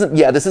like, this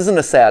isn't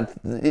a sad.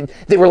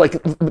 They were like,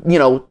 you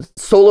know,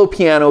 solo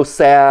piano,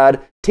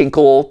 sad,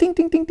 tinkle, ding,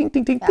 ding, ding, ding,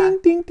 ding, ding, ding,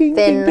 ding, ding,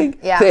 thin, ding,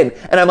 thin.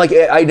 And I'm like,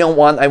 I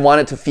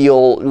want it to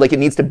feel like it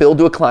needs to build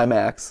to a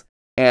climax,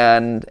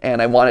 and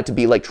I want it to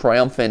be like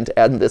triumphant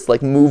and this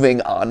like moving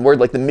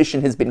onward, like the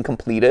mission has been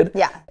completed.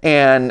 Yeah.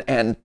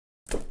 And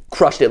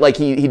crushed it. Like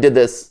he did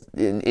this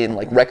in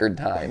like record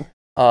time.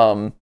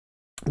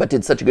 But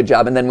did such a good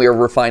job. And then we were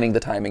refining the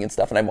timing and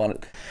stuff. And I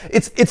wanted,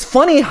 it's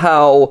funny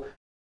how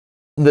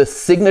the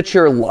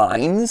signature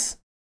lines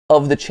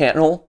of the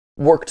channel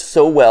worked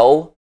so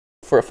well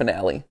for a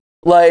finale.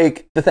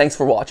 Like the thanks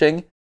for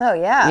watching. Oh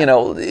yeah. You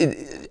know,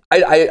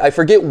 I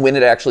forget when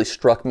it actually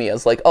struck me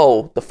as like,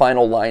 oh, the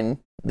final line,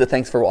 the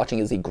thanks for watching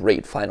is a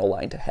great final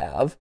line to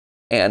have.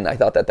 And I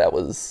thought that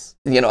was,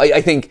 you know,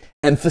 I think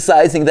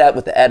emphasizing that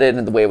with the edit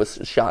and the way it was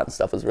shot and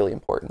stuff was really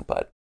important.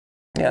 But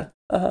yeah.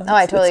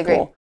 I totally agree.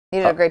 Cool. You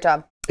did a great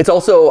job. It's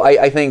also,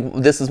 I think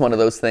this is one of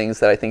those things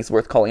that I think is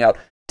worth calling out.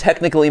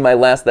 Technically, my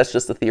last That's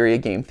Just a Theory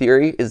of Game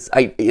Theory is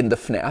in the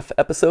FNAF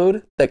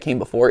episode that came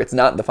before. It's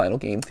not in the final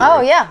Game Theory.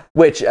 Oh, yeah.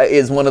 Which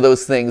is one of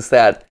those things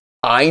that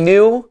I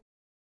knew.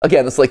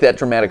 Again, it's like that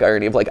dramatic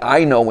irony of like,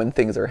 I know when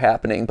things are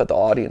happening, but the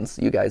audience,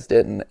 you guys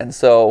didn't. And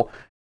so,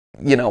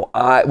 you know,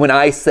 when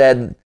I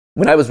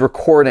was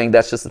recording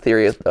That's Just a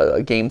Theory,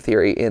 Game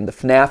Theory in the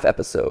FNAF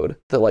episode,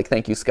 the like,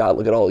 thank you, Scott,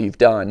 look at all you've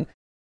done.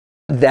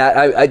 that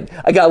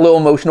I got a little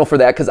emotional for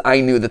that because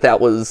I knew that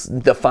was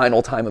the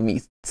final time of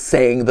me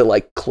saying the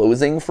like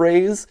closing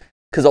phrase.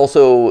 Because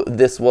also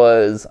this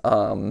was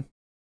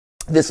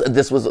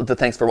this was the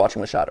thanks for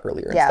watching was shot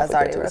earlier. Yeah, it was like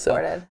already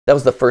recorded. So that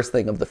was the first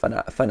thing of the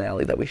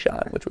finale that we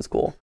shot, which was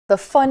cool. The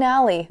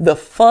finale. The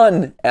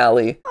fun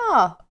alley.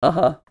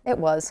 Oh. It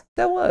was.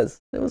 It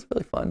was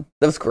really fun.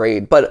 That was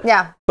great. But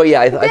yeah.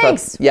 I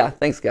thought, yeah,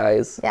 thanks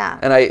guys. Yeah.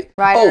 And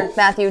Ryder,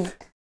 Matthew,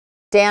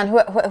 Dan,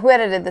 who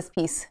edited this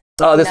piece?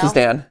 Oh, this was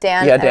Dan.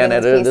 Dan. Yeah, Dan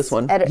edited this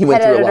one. He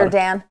went through a lot.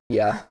 Dan.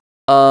 Yeah.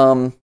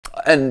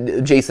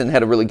 And Jason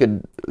had a really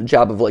good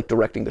job of like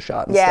directing the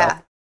shot and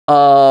stuff.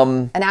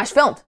 And Ash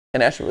filmed.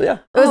 Yeah.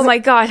 Oh my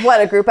God.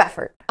 What a group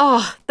effort.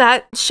 Oh,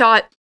 that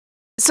shot.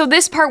 So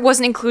this part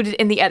wasn't included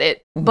in the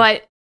edit,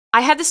 but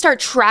I had to start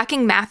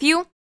tracking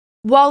Matthew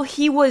while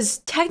he was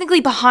technically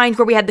behind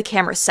where we had the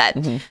camera set.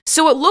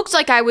 So it looked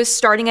like I was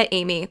starting at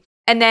Amy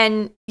and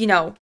then,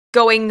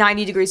 going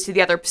 90 degrees to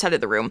the other side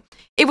of the room.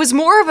 It was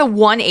more of a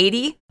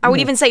 180. I would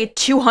even say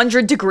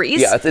 200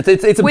 degrees. Yeah, it's a big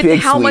sweep. With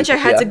how much I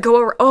had to go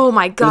over. Oh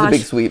my gosh. It was a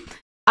big sweep.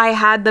 I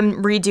had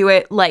them redo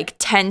it like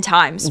 10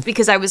 times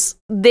because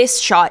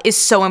this shot is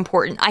so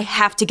important. I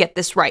have to get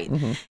this right.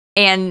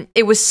 And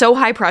it was so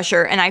high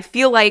pressure. And I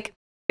feel like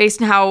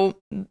based on how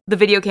the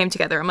video came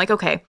together, I'm like,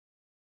 okay,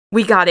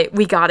 we got it.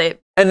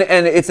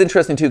 And it's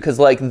interesting too, because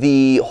like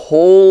the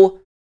whole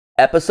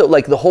episode,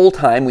 like the whole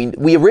time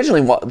we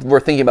originally were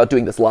thinking about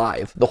doing this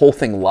live, the whole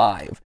thing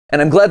live.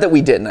 And I'm glad that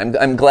we didn't.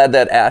 I'm glad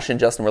that Ash and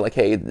Justin were like,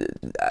 hey,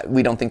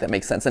 we don't think that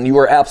makes sense. And you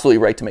were absolutely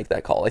right to make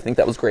that call. I think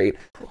that was great.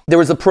 There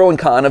was a pro and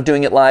con of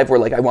doing it live where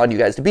like I wanted you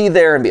guys to be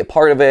there and be a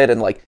part of it and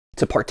like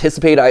to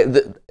participate.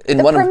 The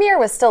premiere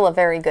was still a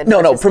very good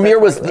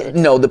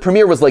the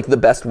premiere was like the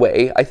best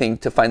way, I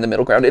think, to find the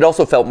middle ground. It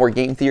also felt more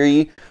game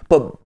theory,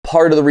 but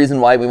part of the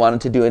reason why we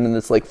wanted to do it in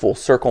this like full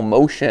circle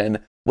motion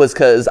was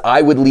because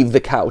I would leave the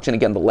couch, and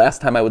again, the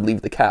last time I would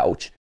leave the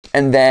couch,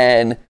 and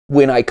then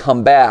when I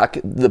come back,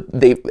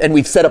 and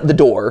we've set up the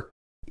door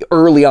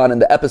early on in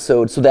the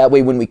episode, so that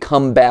way when we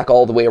come back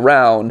all the way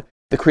around,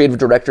 the creative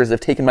directors have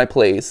taken my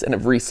place and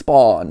have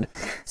respawned.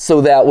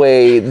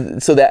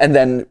 And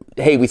then,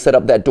 hey, we set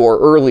up that door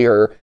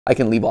earlier, I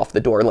can leave off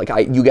the door. Like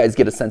you guys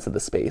get a sense of the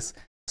space.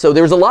 So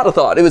there was a lot of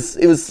thought. It was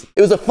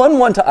a fun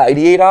one to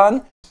ideate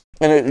on,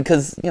 and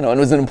because it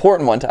was an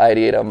important one to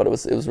ideate on, but it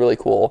was really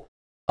cool.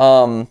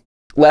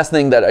 Last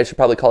thing that I should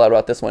probably call out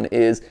about this one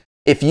is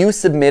if you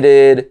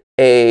submitted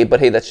but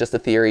hey, that's just a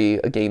theory,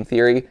 a game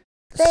theory.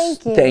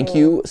 Thank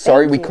you.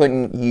 Sorry, we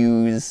couldn't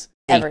use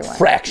a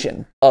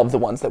fraction of the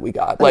ones that we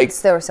got. Like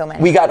there were so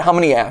many. We got how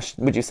many, Ash,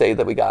 would you say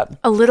that we got?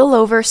 A little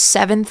over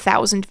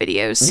 7,000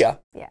 videos. Yeah.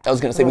 I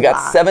was going to say we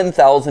got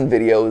 7,000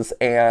 videos,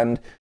 and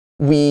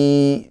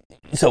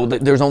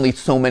there's only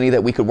so many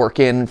that we could work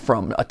in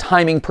from a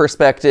timing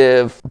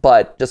perspective,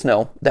 but just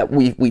know that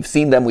we've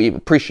seen them, we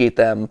appreciate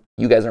them.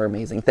 You guys are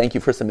amazing. Thank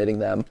you for submitting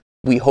them.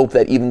 We hope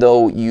that even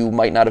though you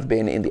might not have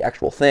been in the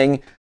actual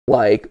thing,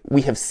 like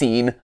we have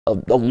seen a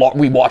lot,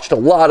 we watched a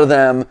lot of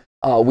them.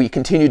 We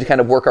continue to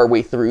kind of work our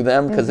way through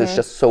them because there's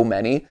just so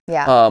many.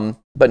 Yeah.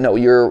 But no,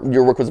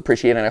 your work was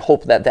appreciated, and I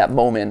hope that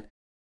moment,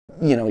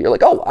 you're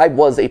like, oh, I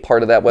was a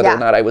part of that, whether or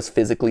not I was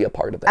physically a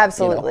part of that.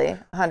 Absolutely,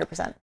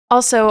 100%.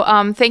 Also,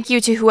 thank you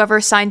to whoever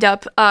signed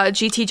up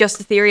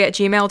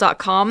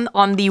gtjustatheory@gmail.com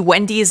on the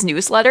Wendy's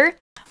newsletter.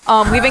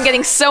 We've been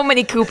getting so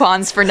many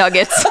coupons for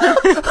nuggets.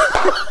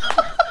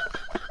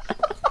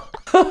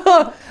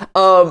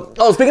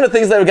 Speaking of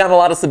things that have gotten a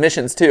lot of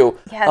submissions too.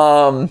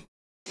 Yes.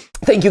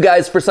 Thank you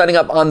guys for signing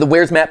up on the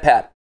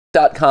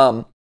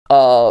where'smatpat.com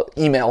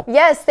email.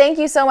 Yes, thank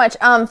you so much.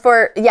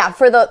 For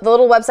the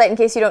little website, in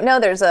case you don't know,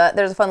 there's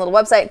a fun little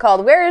website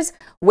called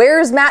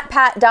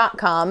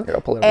where'smatpat.com. Here,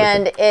 I'll pull it up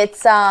and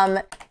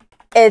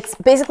it's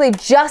basically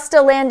just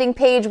a landing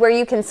page where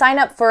you can sign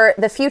up for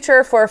the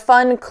future for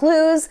fun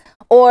clues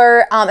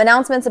or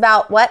announcements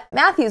about what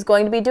Matthew's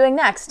going to be doing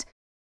next.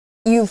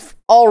 You've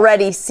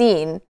already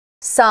seen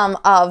some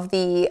of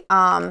the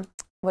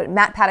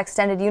MatPat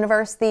Extended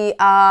Universe, the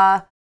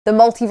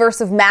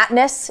multiverse of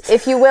madness,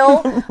 if you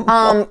will,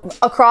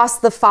 across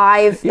the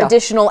 5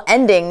 additional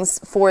endings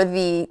for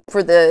the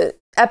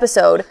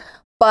episode.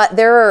 But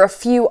there are a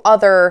few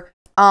other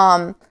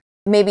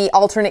maybe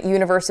alternate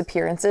universe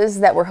appearances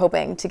that we're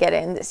hoping to get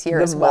in this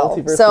year as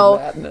well. So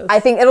I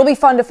think it'll be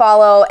fun to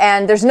follow,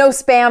 and there's no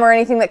spam or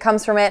anything that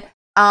comes from it.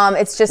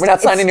 It's just we're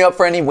not signing you up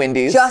for any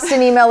Wendy's. Just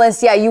an email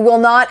list. Yeah, you will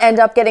not end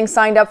up getting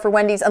signed up for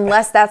Wendy's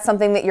unless that's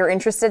something that you're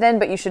interested in,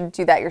 but you should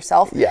do that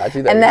yourself. Yeah,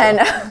 do that. And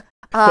then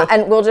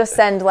and we'll just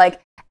send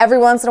like every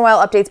once in a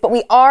while updates. But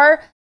we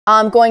are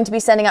going to be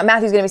sending out,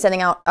 Matthew's going to be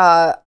sending out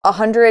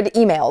 100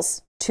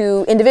 emails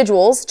to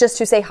individuals just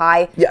to say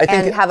hi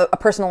and have a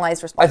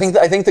personalized response.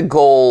 I think the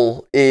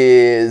goal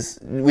is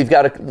we've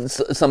got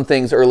some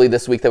things early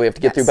this week that we have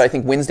to get through, but I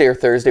think Wednesday or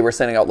Thursday we're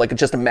sending out like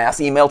just a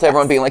mass email to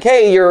everyone being like,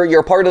 hey,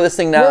 you're a part of this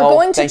thing now.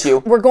 Thank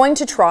you. We're going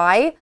to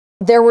try.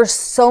 There were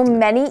so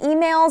many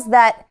emails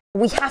that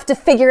we have to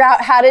figure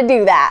out how to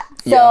do that.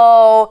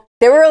 So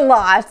there were a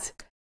lot.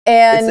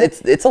 And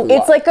it's a lot.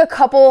 It's like a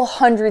couple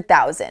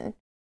 100,000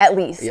 at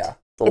least. Yeah.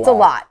 It's a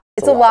lot.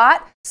 It's a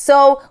lot.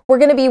 So we're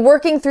going to be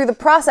working through the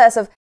process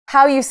of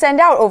how you send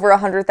out over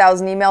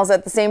 100,000 emails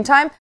at the same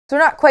time. So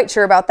we're not quite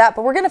sure about that,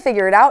 but we're going to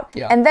figure it out.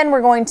 Yeah. And then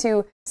we're going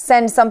to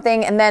send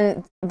something, and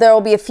then there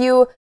will be a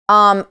few,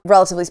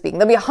 relatively speaking,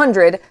 there'll be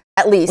 100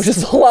 at least. Which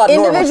is a lot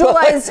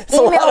individualized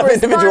normal. email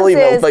responses. Individual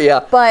emails, but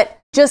yeah. But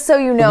just so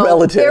you know,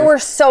 Relative. there were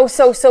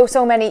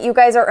so many. You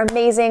guys are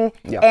amazing.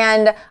 Yeah.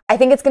 And I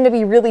think it's going to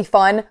be really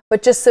fun.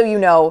 But just so you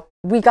know,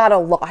 we got a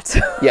lot.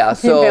 Yeah.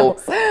 So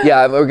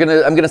yeah, I'm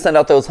gonna send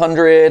out those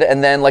 100,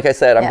 and then like I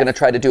said, I'm gonna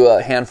try to do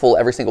a handful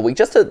every single week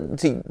just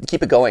to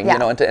keep it going, you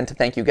know, and to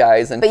thank you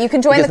guys. And but you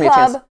can join the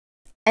club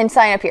and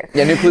sign up here.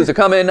 Yeah, new clues are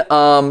coming.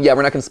 Yeah,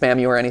 we're not gonna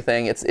spam you or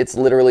anything. It's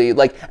literally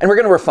like, and we're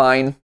gonna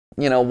refine,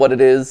 you know, what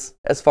it is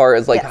as far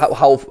as like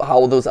how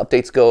those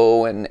updates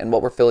go and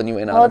what we're filling you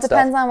in on. Well, it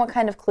depends on what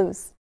kind of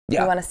clues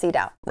you want to seed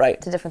out. Right.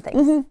 To different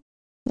things.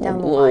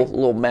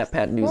 Little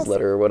MatPat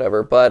newsletter or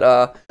whatever.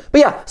 But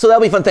yeah, so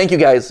that'll be fun. Thank you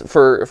guys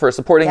for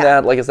supporting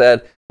that. Like I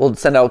said, we'll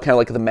send out kind of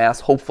like the mass,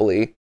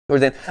 hopefully.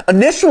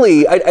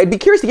 Initially, I'd be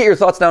curious to get your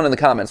thoughts down in the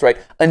comments, right?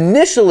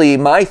 Initially,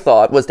 my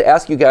thought was to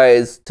ask you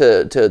guys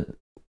to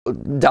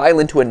dial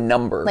into a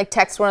number. Like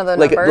text one of the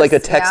numbers. Like a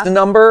text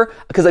number,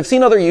 because I've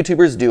seen other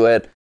YouTubers do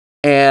it,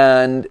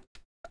 and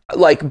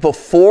like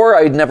before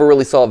I'd never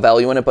really saw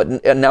value in it, but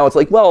now it's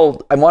like,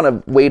 well, I want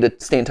a way to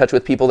stay in touch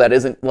with people that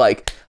isn't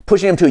like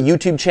pushing them to a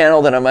YouTube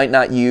channel that I might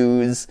not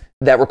use,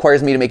 that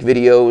requires me to make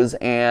videos,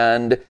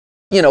 and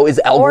you know, is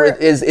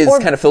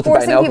kind of filtered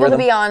by an algorithm. Forcing people to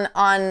be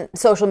on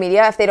social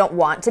media if they don't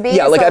want to be.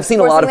 Yeah, like I've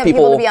seen a lot of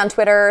people to be on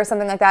Twitter or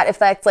something like that. If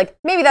that's like,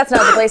 maybe that's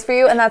not the place for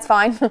you, and that's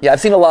fine. Yeah,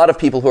 I've seen a lot of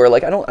people who are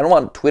like, I don't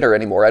want Twitter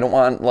anymore. I don't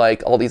want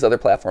like all these other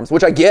platforms,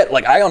 which I get,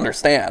 like I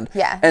understand.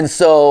 Yeah. And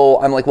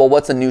so I'm like, well,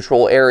 what's a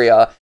neutral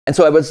area? And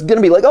so I was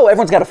gonna be like, oh,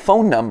 everyone's got a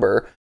phone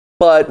number,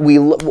 but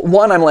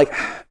I'm like,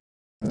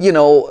 you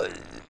know,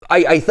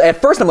 I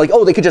at first I'm like,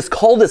 oh, they could just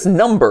call this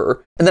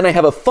number, and then I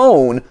have a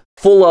phone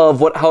full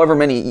of however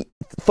many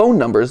phone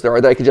numbers there are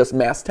that I could just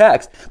mass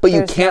text. But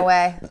you can't. No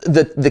way.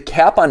 The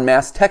cap on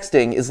mass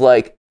texting is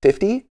like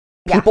 50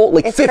 people,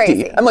 like 50.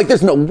 Crazy. I'm like,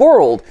 there's no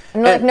world.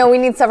 And like, no, we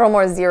need several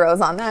more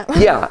zeros on that.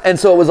 Yeah, and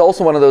so it was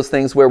also one of those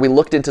things where we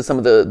looked into some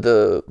of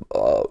the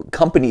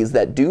companies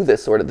that do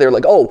this sort of. They're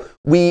like, oh,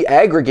 we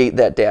aggregate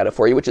that data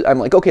for you, which is, I'm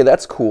like, okay,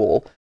 that's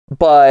cool,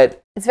 but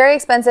it's very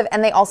expensive,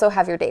 and they also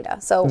have your data.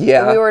 So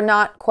we were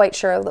not quite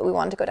sure that we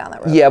wanted to go down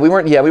that road. Yeah, we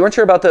weren't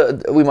sure about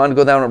we wanted to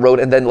go down a road,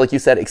 and then like you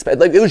said,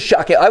 like it was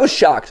shocking. I was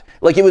shocked.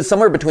 Like it was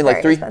somewhere between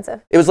like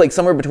expensive. It was like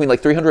somewhere between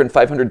like $300 and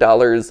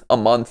 $500 a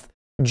month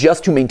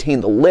just to maintain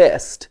the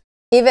list.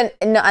 And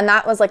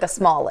that was like a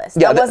small list.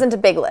 Yeah, that wasn't a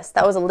big list.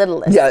 That was a little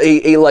list. Yeah,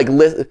 a like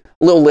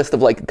little list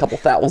of like a couple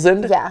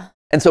thousand. Yeah.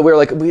 And so we're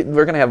like,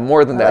 we're gonna have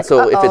more than that. Like,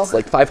 so if it's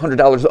like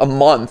 $500 a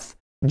month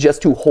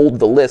just to hold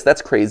the list,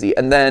 that's crazy.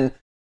 And then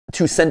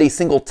to send a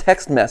single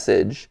text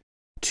message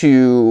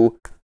to,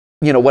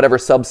 you know, whatever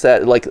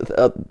subset, like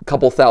a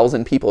couple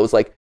thousand people, it was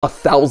like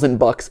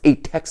 $1,000 a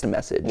text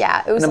message.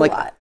 Yeah, it was and I'm a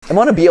lot. I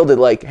want to be able to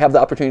like have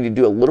the opportunity to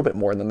do a little bit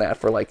more than that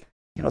for like,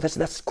 you know,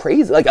 that's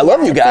crazy. Like I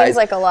love you guys, seems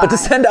like a lot. But to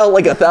send out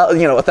like $1,000,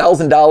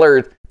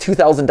 $2,000 text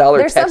message.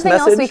 There's something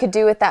else we could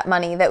do with that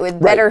money that would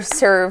better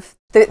serve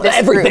this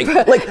everything.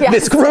 Group. Like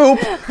this group,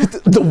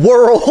 the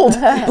world,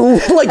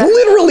 like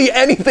literally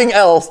anything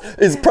else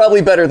is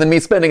probably better than me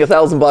spending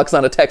 $1,000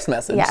 on a text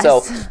message. Yes.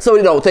 So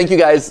you know, thank you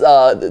guys.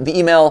 The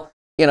email,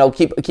 you know,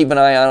 keep an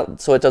eye out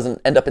so it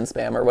doesn't end up in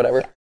spam or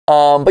whatever.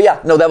 But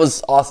yeah, no, that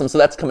was awesome. So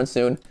that's coming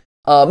soon.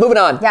 Moving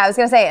on. Yeah, I was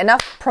gonna say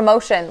enough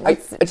promotion. I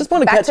just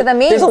want to back catch to the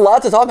memes. There's a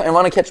lot to talk about. I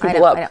want to catch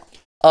people up. I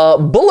know.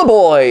 Bullet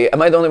Boy.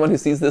 Am I the only one who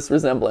sees this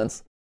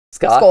resemblance?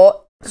 Scott.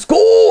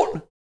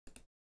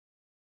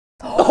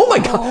 Oh my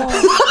god.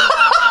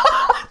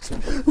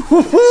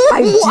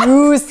 I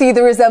do see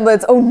the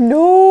resemblance. Oh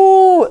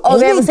no. Oh,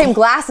 they have the same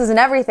glasses and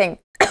everything.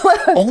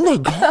 Oh my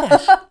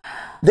gosh.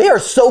 They are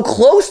so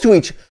close to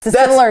each. It's a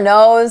similar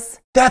nose.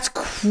 That's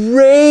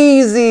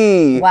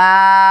crazy.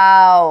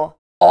 Wow.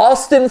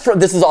 This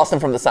is Austin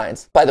from The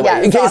Science, by the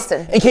way.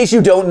 Austin. In case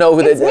you don't know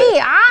who it's me,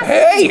 Austin.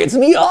 Hey, it's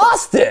me,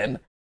 Austin.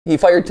 He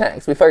fired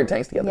tanks. We fired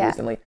tanks together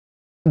recently.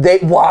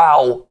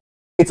 Wow.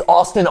 It's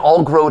Austin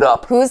all grown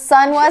up. Whose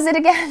son was it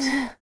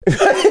again?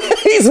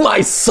 He's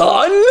my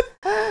son?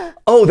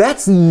 Oh,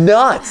 that's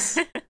nuts.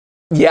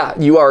 Yeah,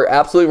 you are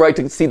absolutely right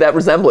to see that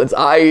resemblance.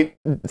 I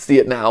see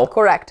it now.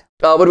 Correct.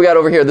 What do we got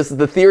over here? This is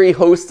the Theory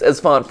hosts as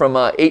font from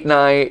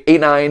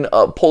 89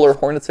 Polar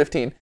Hornets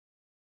 15.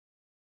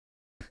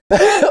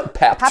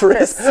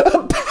 Papyrus.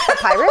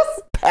 Papyrus?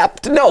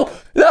 No,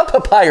 not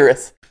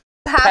papyrus.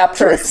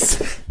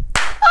 Papyrus.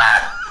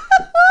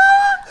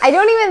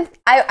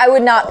 I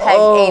would not peg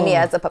Amy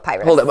as a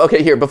papyrus. Hold up.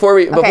 Okay, here, before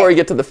we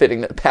get to the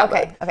fitting,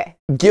 Okay.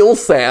 Gill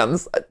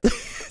Sands.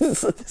 Is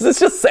this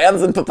just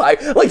Sands and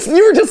papyrus? Like,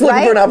 you were just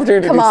looking for an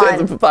opportunity to do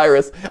Sands and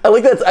papyrus. I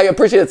like that. I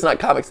appreciate it's not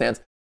Comic Sans.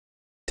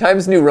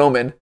 Times New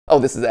Roman. Oh,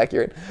 this is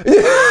accurate.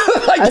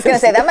 I was going to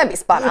say, that might be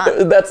spot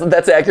on.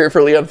 That's accurate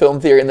for Leon Film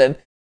Theory. And then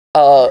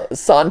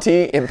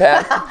Santi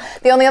Impact.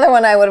 The only other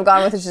one I would have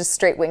gone with is just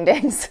straight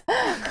wingdings.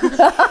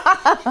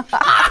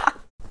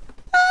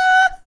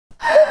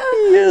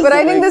 But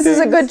I think this is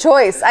a good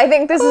choice. I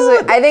think this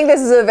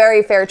is a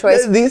very fair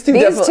choice. These two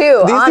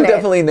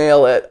definitely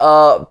nail it.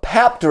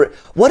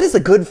 What is a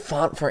good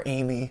font for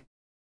Amy?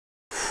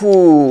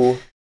 Phew.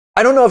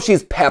 I don't know if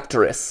she's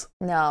Papyrus.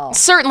 No.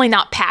 Certainly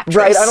not Papyrus.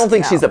 Right, I don't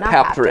think she's a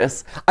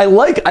Papyrus. I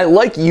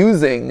like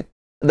using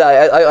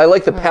that. I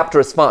like the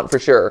Papyrus font for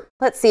sure.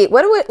 Let's see.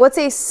 What's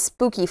a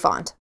spooky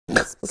font?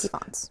 Spooky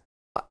fonts.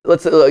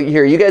 Let's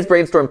here. You guys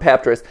brainstorm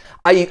Papyrus.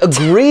 I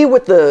agree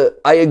with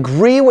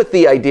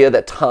the idea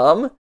that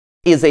Tom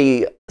is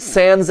a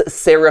sans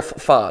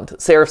serif font.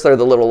 Serifs are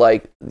the little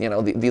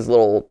these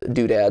little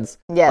doodads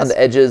on the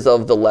edges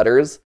of the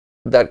letters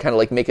that kind of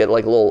like make it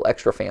like a little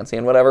extra fancy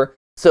and whatever.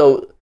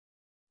 So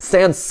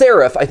sans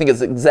serif, I think,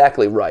 is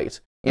exactly right.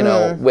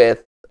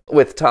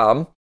 With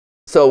Tom.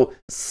 So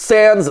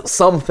sans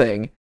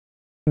something.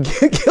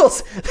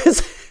 Gills,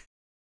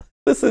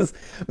 this is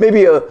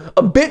maybe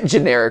a bit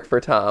generic for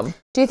Tom.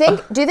 Do you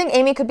think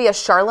Amy could be a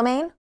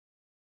Charlemagne?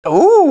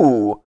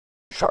 Ooh,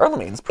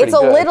 Charlemagne's pretty good.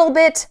 It's a little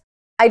bit.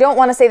 I don't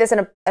want to say this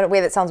in a way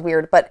that sounds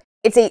weird, but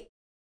it's a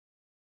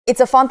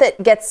font that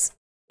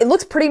it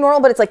looks pretty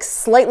normal, but it's like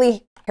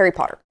slightly Harry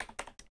Potter.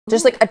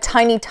 Just like a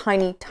tiny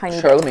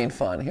Charlemagne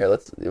font. Here,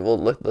 let's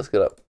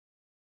get up.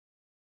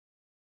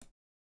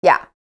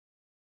 Yeah.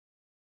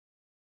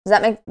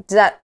 Does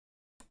that?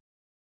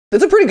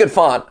 It's a pretty good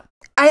font.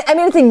 I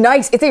mean,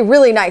 it's a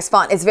really nice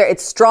font.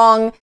 It's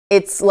strong.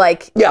 It's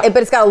like, but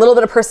it's got a little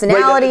bit of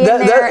personality in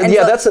there.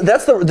 That's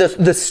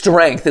the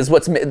strength is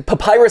what's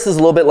Papyrus is a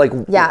little bit like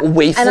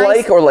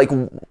waif-like or like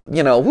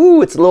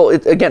it's a little.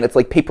 It's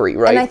like papery,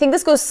 right? And I think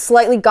this goes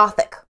slightly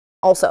Gothic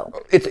also.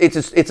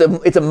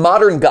 It's a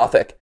modern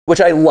Gothic,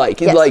 which I like.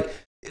 Yes. Like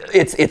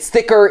it's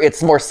thicker.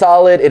 It's more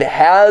solid. It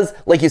has,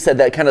 like you said,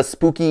 that kind of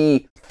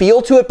spooky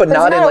feel to it, but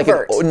not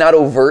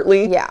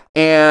overtly. Yeah.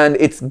 And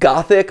it's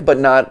Gothic, but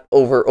not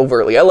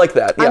overtly. I like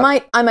that. Yeah.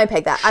 I might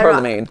pick that.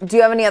 Charlemagne. Do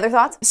you have any other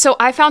thoughts? So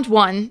I found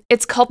one.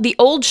 It's called the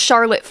Old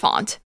Charlotte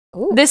font.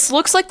 Ooh. This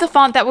looks like the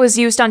font that was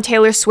used on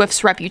Taylor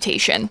Swift's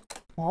Reputation,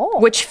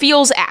 which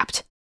feels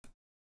apt.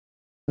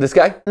 This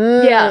guy?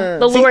 Yeah,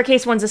 the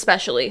lowercase ones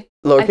especially.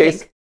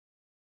 Lowercase?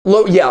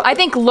 I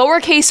think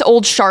lowercase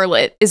Old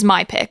Charlotte is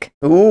my pick.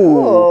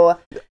 Ooh.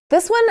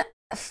 This one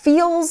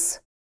feels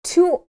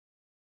too...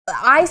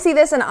 I see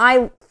this and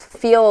I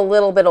feel a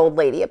little bit old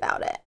lady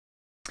about it.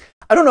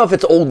 I don't know if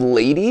it's old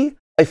lady.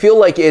 I feel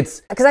like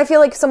it's... Because I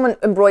feel like someone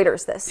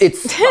embroiders this.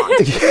 It's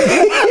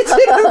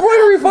an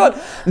embroidery font.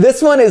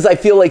 This one is, I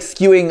feel like,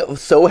 skewing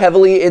so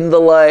heavily in the,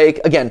 like...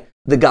 Again,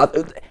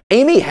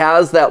 Amy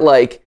has that,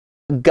 like,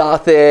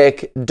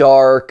 Gothic,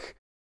 dark,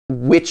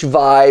 witch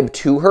vibe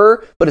to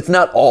her, but it's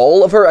not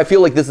all of her. I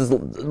feel like this is,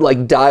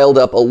 like, dialed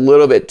up a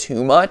little bit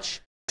too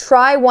much.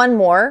 Try one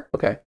more.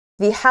 Okay.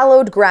 The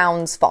Hallowed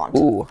Grounds font.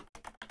 Ooh.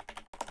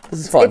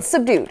 This is fun. It's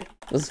subdued.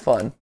 This is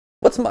fun.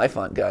 What's my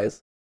font,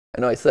 guys? I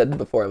know I said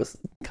before I was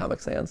Comic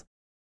Sans.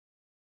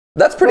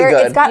 That's pretty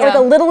good. It's got like a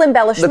little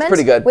embellishment. That's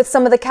pretty good. With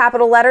some of the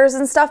capital letters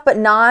and stuff, but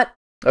not...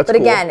 That's cool.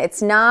 Again,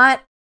 it's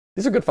not...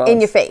 These are good fonts. In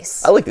your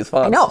face. I like these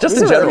fonts. I know.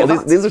 Just in general,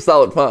 these are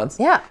solid fonts.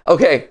 Yeah.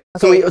 Okay.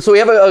 So we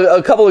have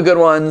a couple of good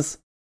ones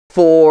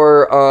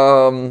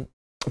for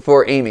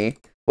Amy.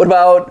 What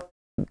about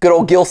good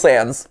old Gil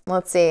Sans?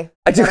 Let's see.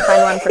 I gotta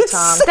find one for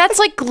Tom. That's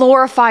like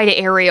glorified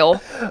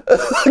Arial.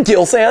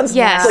 Gil Sans?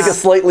 Yes. It's like a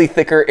slightly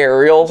thicker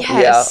Arial.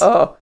 Yes. Yeah.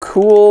 Oh,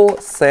 cool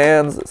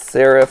sans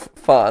serif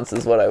fonts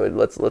is what I would.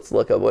 Let's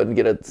look up and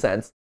get a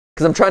sense,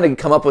 because I'm trying to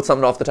come up with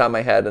something off the top of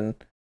my head, and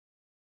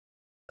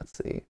let's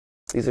see.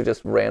 These are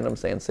just random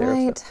sans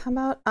serifs. Right. How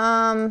about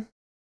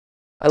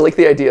I like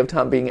the idea of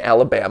Tom being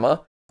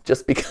Alabama.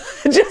 Just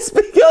because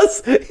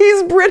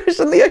he's British,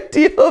 and the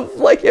idea of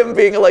like him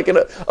being like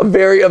a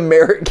very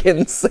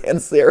American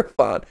sans serif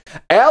font.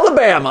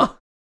 Alabama.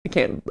 I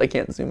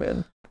can't zoom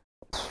in.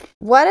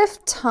 What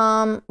if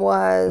Tom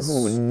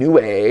was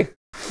Nieuwe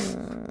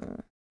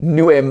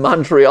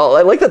Montreal.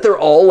 I like that they're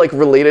all like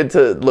related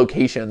to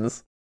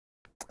locations.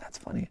 That's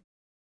funny.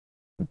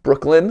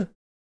 Brooklyn's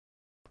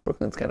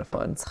kind of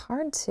fun. It's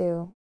hard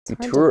to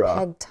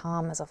peg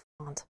Tom as a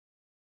font.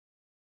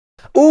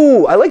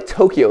 Ooh, I like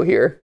Tokyo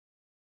here.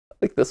 I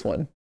like this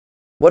one.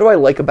 What do I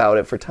like about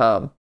it for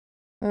Tom?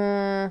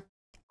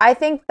 I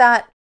think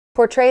that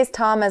portrays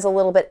Tom as a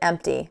little bit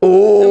empty.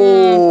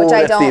 Ooh, which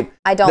I don't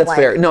that's like.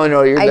 Fair. No,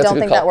 I don't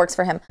think that works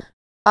for him.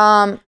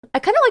 I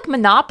kind of like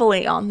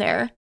Monopoly on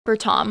there for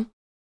Tom.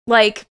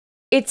 Like,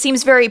 it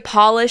seems very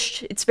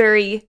polished. It's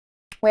very...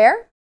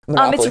 Where?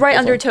 Monopoly, it's right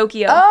under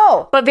Tokyo.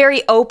 Oh! But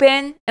very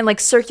open and like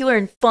circular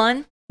and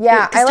fun.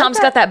 Yeah, because Tom's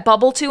got that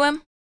bubble to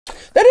him.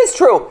 That is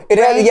true.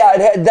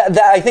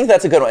 I think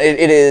that's a good one.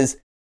 It is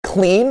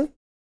clean.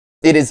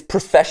 It is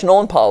professional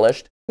and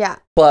polished. Yeah.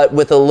 But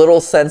with a little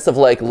sense of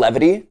like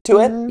levity to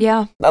it.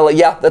 Yeah. I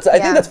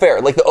think that's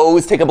fair. Like the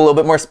O's take up a little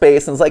bit more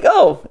space, and it's like,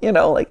 ooh.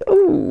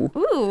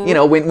 Ooh. You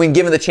know, when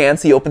given the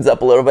chance, he opens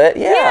up a little bit.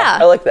 Yeah.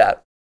 I like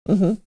that.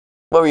 Mm-hmm.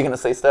 What were you gonna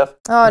say, Steph?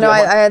 Oh no,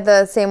 I had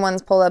the same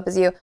ones pulled up as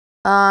you.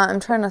 I'm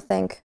trying to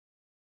think.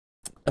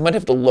 I might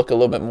have to look a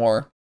little bit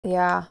more.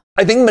 Yeah.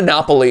 I think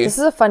Monopoly. This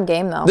is a fun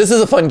game, though. This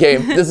is a fun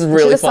game. This is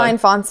really should fun. assign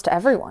fonts to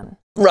everyone.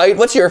 Right?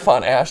 What's your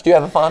font, Ash? Do you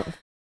have a font?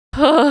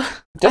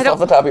 Just off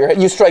the top of your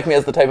head. You strike me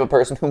as the type of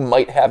person who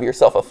might have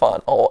yourself a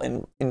font all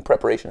in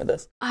preparation of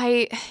this.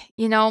 I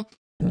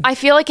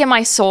feel like in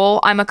my soul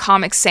I'm a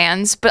Comic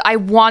Sans, but I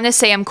want to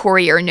say I'm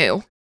Courier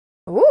New.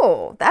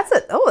 Ooh,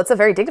 it's a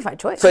very dignified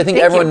choice. So I think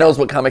everyone knows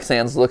what Comic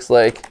Sans looks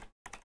like.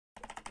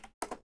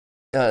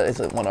 Is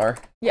it 1R?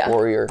 Yeah.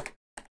 Warrior.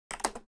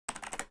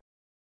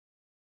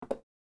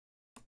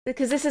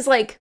 Because this is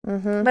like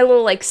my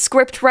little like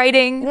script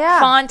writing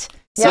font.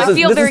 So Yeah. I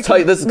feel very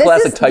this is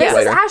classic typewriter.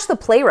 This is Ash the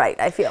Playwright,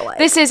 I feel like.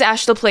 This is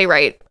Ash the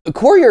Playwright.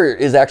 Courier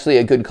is actually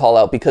a good call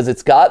out because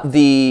it's got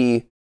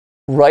the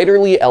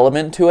writerly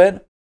element to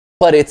it,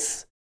 but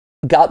it's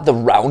got the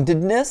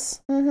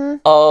roundedness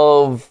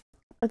of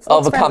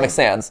a Comic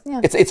Sans. Yeah.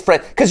 It's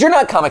friend because you're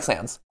not Comic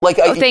Sans. Like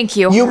thank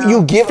you.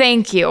 You give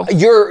Thank you.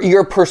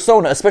 Your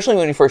persona, especially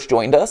when you first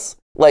joined us.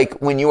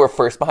 Like when you were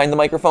first behind the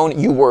microphone,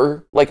 you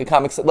were like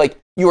a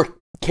you were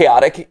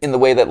chaotic in the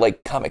way that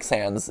like Comic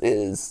Sans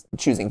is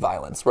choosing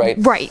violence, right?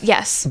 Right,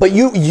 yes. But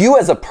you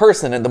as a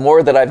person, and the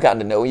more that I've gotten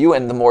to know you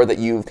and the more that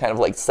you've kind of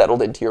like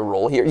settled into your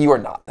role here, you are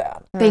not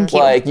that. Thank you.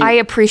 Like, I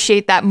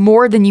appreciate that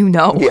more than you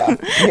know. Yeah.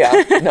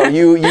 No,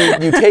 you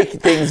take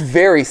things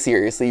very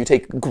seriously. You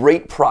take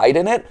great pride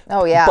in it.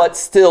 Oh, yeah. But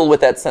still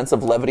with that sense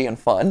of levity and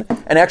fun.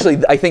 And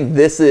actually, I think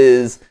this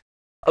is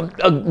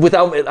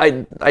without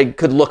I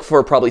could look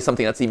for probably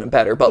something that's even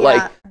better. But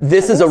like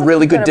this is a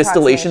really good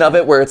distillation of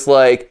it, where it's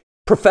like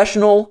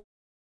professional,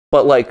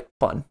 but like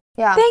fun.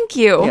 Yeah. Thank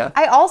you. Yeah.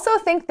 I also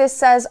think this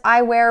says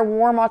I wear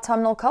warm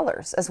autumnal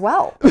colors as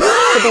well. To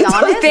be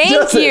honest.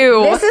 Thank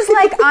you. This is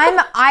like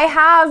I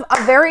have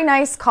a very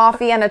nice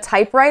coffee and a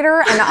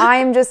typewriter, and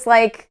I'm just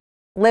like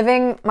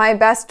living my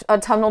best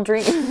autumnal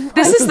dream.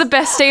 This is the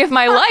best day of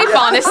my life,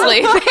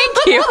 honestly. Thank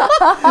you.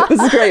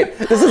 This is great.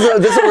 This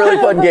is a really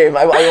fun game.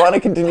 I want to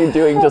continue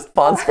doing just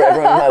fonts for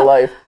everyone in my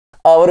life.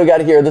 What do we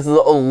got here? This is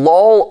a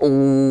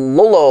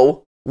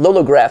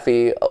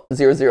Lolography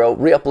 00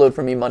 re-upload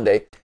for me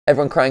Monday.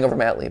 Everyone crying over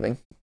Matt leaving.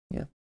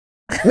 Yeah.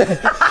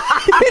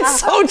 It's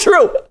so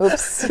true.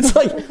 Oops. It's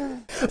like,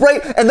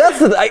 right, and that's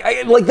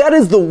that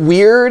is the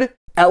weird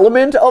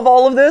element of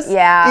all of this.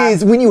 Yeah.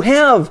 Is when you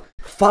have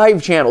 5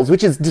 channels,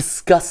 which is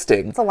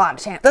disgusting. It's a lot of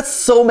channels. That's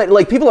so many.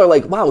 Like people are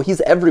like, "Wow, he's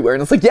everywhere,"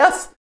 and it's like,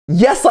 "Yes,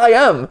 I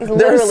am."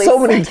 There are so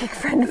many.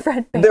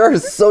 friend. There are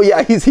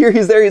he's here,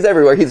 he's there, he's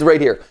everywhere. He's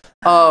right here.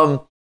 I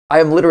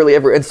am literally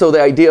everywhere. And so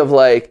the idea of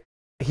like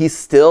he's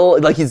still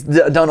like he's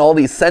done all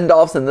these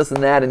send-offs and this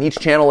and that, and each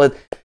channel is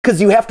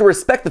because you have to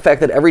respect the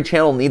fact that every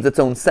channel needs its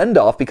own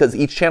send-off because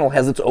each channel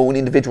has its own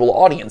individual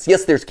audience.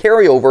 Yes, there's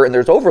carryover and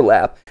there's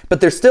overlap,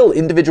 but there's still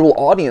individual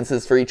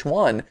audiences for each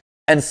one.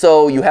 And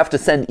so you have to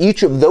send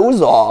each of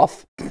those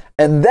off,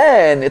 and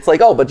then it's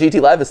like, oh, but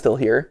GTLive is still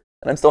here,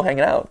 and I'm still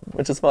hanging out,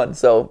 which is fun.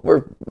 So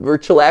we're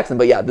chillaxing,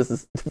 but yeah, this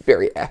is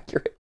very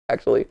accurate,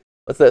 actually.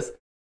 What's this?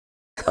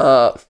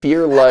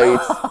 Fear Light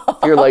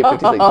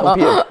 56. Don't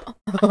be a...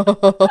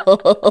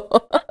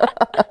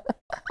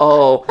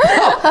 Oh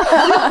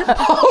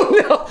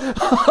no!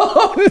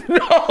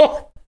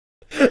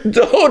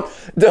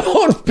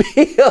 Don't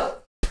be a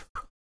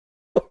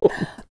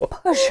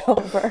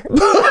pushover.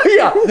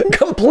 Yeah,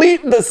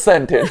 complete the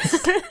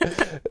sentence.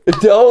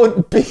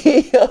 Don't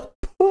be a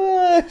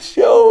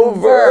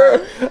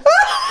pushover.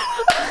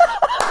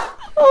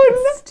 Oh no!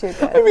 Too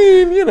good. I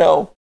mean, you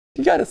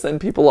gotta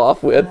send people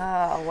off with.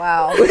 Oh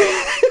wow!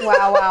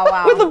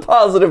 Wow! With a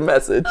positive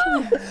message.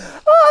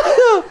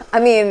 I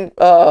mean,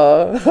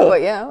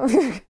 but yeah.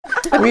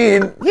 I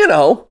mean,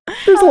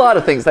 there's a lot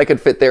of things that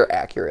could fit there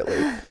accurately.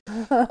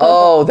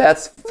 Oh,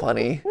 that's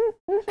funny.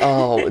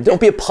 Oh, don't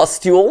be a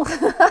pustule.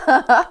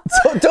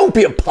 Don't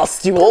be a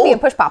pustule. Don't be a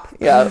push pop.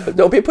 Yeah,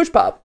 don't be a push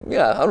pop.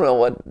 Yeah, I don't know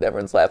what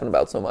everyone's laughing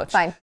about so much.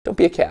 Fine. Don't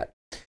be a cat.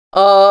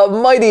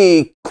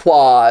 Mighty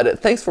Quad,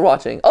 thanks for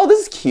watching. Oh,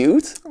 this is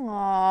cute.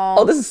 Aww.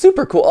 Oh, this is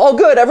super cool. Oh,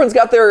 good. Everyone's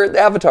got their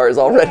avatars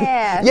already.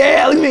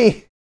 Yeah, look at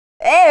me.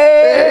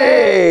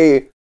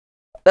 Hey!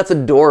 That's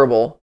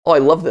adorable. Oh, I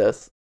love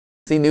this.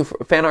 See, new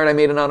fan art I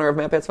made in honor of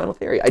MatPat's Final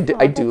Theory. I do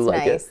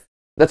like nice. it.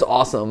 That's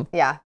awesome.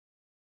 Yeah.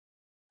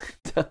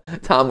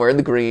 Tom wearing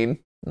the green.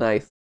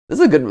 Nice. This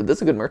is a good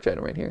merch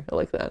item right here. I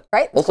like that.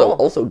 Right.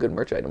 Also a good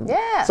merch item.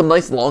 Yeah. Some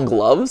nice long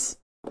gloves.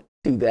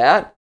 Do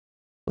that.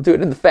 We'll do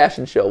it in the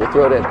fashion show. We'll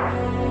throw it in.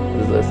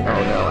 What is this? Oh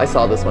no, I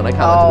saw this one. I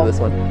commented this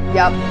one.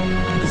 Yep.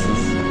 This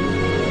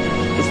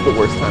is the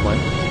worst timeline.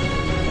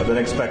 I've been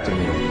expecting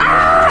you.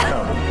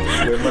 Come,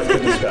 we have much to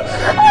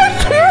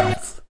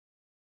discuss.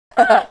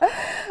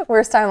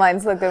 Worst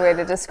timeline's a good way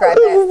to describe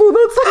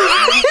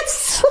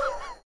it.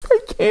 I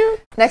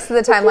can't. Next to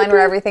the timeline where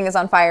everything is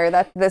on fire,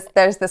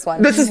 there's this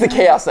one. This is the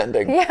chaos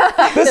ending. Yeah.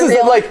 This is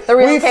the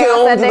real we chaos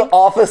filmed ending. The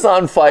Office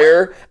on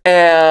fire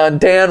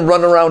and Dan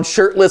running around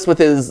shirtless with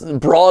his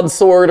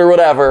broadsword or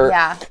whatever.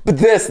 Yeah. But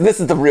this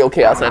is the real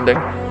chaos ending.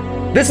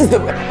 This is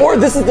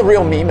the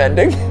real meme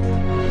ending. I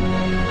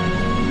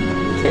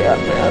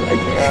can't, man. I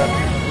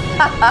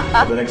can't.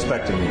 I've been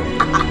expecting you.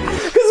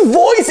 His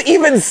voice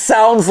even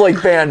sounds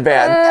like Ban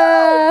Ban.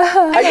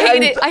 I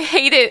hate it. I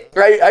hate it.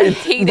 Right? I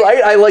hate right?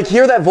 it. I like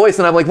hear that voice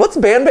and I'm like, what's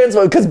Ban Ban's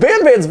voice? Because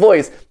Ban Ban's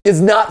voice is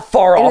not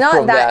far off Not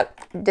from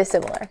that.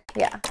 dissimilar.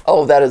 Yeah.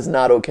 Oh, that is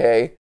not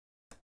okay.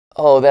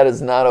 Oh, that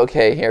is not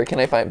okay. Here, can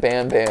I find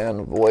Ban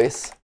Ban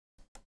voice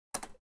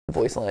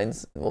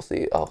lines? We'll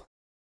see. Oh.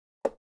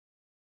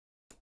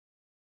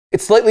 It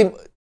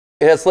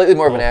has slightly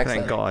more of an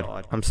accent. Thank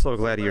God. I'm so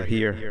glad you're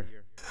here.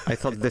 I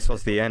thought this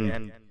was the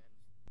end.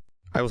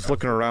 I was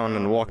looking around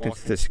and walked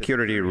into the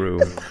security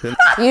room. Then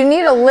You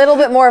need a little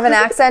bit more of an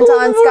accent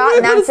on Scott,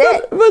 and that's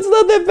it. But it's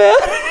not that bad.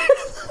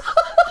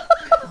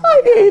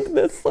 I hate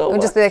this so We'll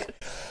much. just be like,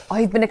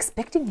 I've been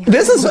expecting you.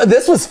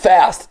 This was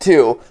fast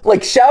too.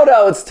 Like shout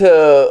outs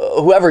to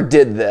whoever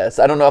did this.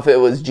 I don't know if it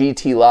was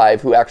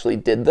GTLive who actually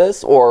did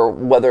this or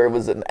whether it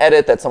was an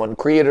edit that someone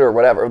created or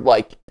whatever,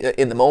 like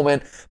in the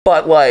moment.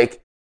 But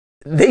like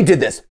they did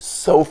this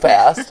so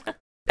fast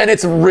and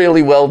it's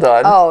really well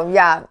done. Oh,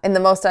 yeah, in the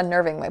most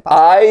unnerving way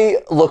possible. I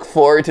look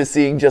forward to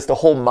seeing just a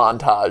whole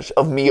montage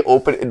of me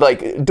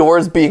like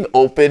doors being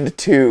opened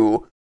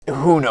to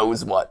who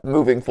knows what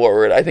moving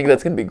forward. I think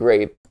that's going to be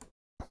great.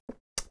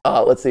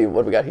 Let's see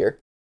what we got here.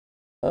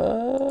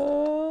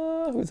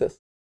 Who's this?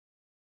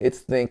 It's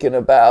thinking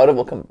about it.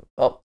 We'll come.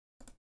 Oh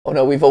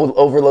no, we've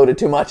overloaded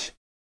too much.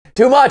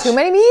 Too much. Too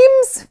many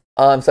memes?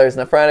 I'm sorry, it's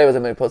not Friday. I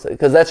wasn't going to post it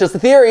because that's just a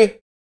theory.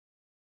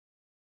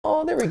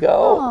 Oh, there we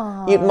go.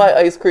 Aw. Eating my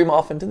ice cream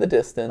off into the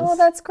distance. Oh,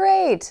 that's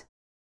great.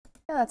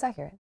 Yeah, that's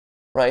accurate.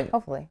 right.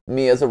 Hopefully.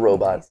 Me as a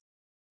robot.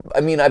 I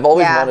mean, I've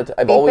always wanted to.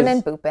 Beeping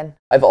and booping.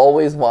 I've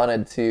always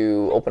wanted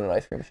to open an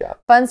ice cream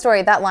shop. Fun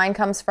story. That line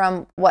comes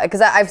from what?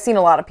 Because I've seen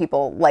a lot of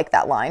people like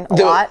that line a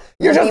Dude, lot.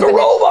 You're just a Beeping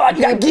robot.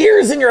 You got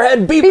gears in your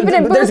head. Beeping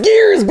and There's boop.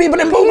 gears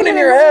beeping and booping in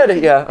your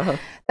head. Yeah. Uh-huh.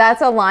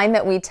 That's a line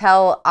that we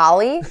tell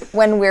Ollie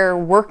when we're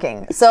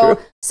working. So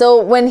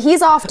when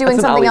he's off doing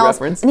That's an something Ollie else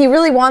reference. and he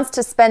really wants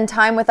to spend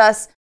time with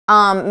us,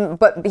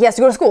 but he has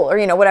to go to school or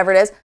whatever it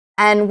is,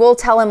 and we'll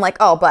tell him like,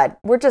 "Oh, bud,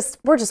 we're just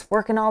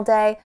working all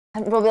day."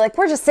 And we'll be like,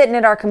 we're just sitting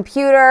at our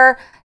computer,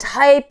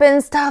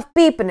 typing stuff,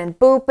 beeping and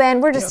booping.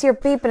 We're just here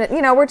beeping it.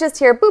 We're just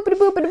here booping,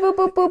 booping, boop,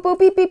 boop, boop, boop,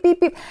 beep, beep, beep,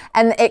 beep.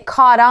 And it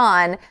caught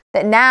on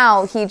that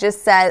now he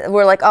just said,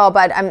 we're like, oh,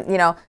 bud,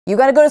 you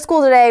got to go to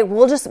school today.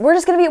 We're just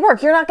going to be at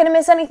work. You're not going to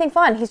miss anything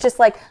fun. He's just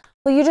like,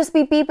 will you just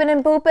be beeping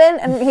and booping?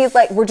 And he's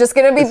like, we're just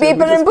going to be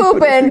beeping and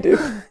booping.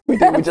 We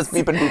do. We just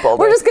beep and boop all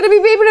day. We're just going to be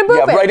beeping and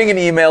booping. Yeah, writing an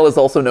email is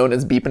also known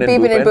as beeping and booping.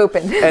 Beeping and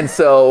booping. And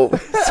so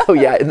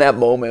yeah, in that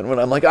moment when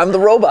I'm like, I'm the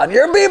robot, and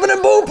you're beeping and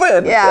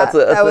booping. Yeah,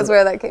 that was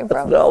where that came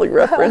from. An Ollie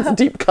reference.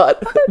 Deep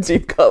cut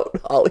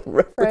Ollie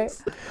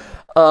reference. Right.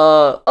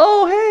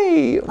 Oh,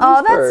 hey.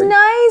 Oh, that's Leesburg.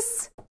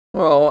 nice.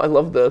 Oh, I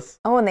love this.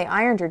 Oh, and they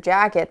ironed your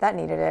jacket. That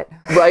needed it.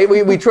 Right?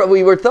 We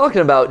were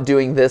talking about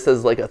doing this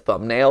as like a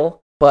thumbnail.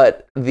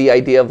 But the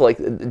idea of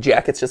like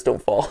jackets just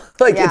don't fall.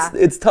 Like Yeah.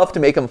 it's tough to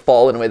make them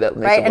fall in a way that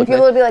makes Right, them and look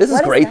people nice. would be like, this is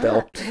 "What is great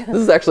that?" though.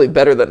 This is actually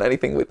better than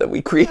anything that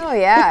we created. Oh,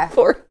 yeah.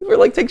 before. We're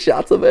like, take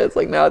shots of it. It's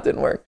like, no, it didn't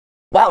work.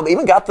 Wow, they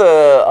even got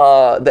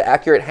the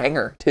accurate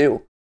hanger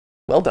too.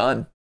 Well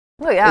done.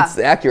 Oh, yeah. It's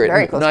accurate.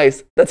 Very close.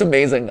 Nice. That's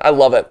amazing. I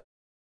love it.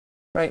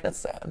 Right, that's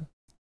sad.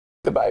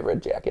 Goodbye,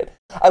 red jacket.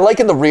 I like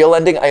in the real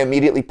ending, I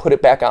immediately put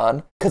it back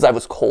on because I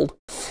was cold.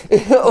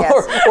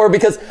 or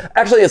because,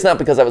 actually it's not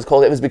because I was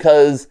cold, it was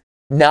because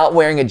not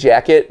wearing a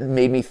jacket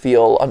made me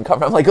feel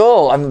uncomfortable. I'm like,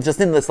 oh, I'm just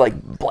in this like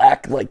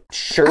black like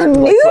shirt. I'm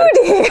like,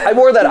 nudie. I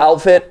wore that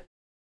outfit.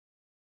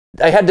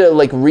 I had to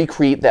like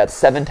recreate that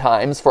 7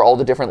 times for all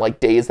the different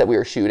like days that we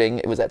were shooting.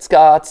 It was at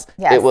Scott's.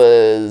 Yes. It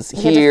was You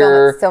had to film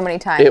here. it so many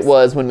times. It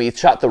was when we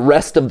shot the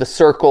rest of the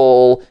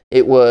circle.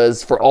 It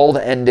was for all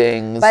the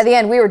endings. By the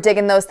end, we were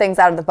digging those things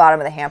out of the bottom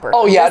of the hamper.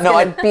 Oh, yeah, I'm just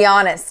no, gonna be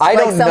honest. I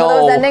don't some of know.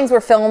 those endings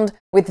were filmed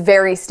with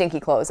very stinky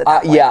clothes at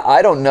that point. Yeah,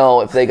 I don't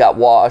know if they got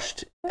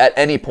washed at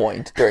any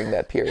point during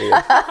that period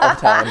of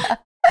time.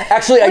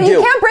 Actually, I But do.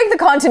 you can't break the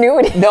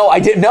continuity. No, I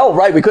didn't. No,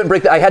 right. We couldn't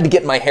break that. I had to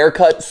get my hair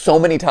cut so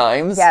many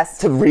times. Yes.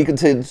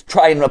 To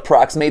try and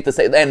approximate the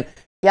same. And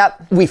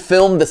Yep. we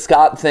filmed the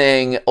Scott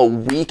thing a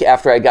week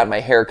after I got my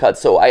hair cut.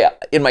 So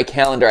in my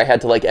calendar, I had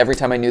to like, every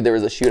time I knew there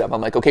was a shoot up, I'm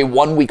like, okay,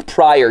 1 week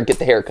prior, get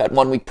the haircut.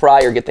 1 week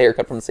prior, get the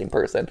haircut from the same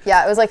person.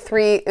 Yeah, it was like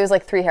three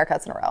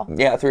haircuts in a row.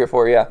 Yeah, 3 or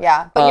 4, yeah.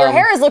 Yeah. But your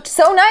hair has looked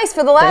so nice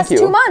for the last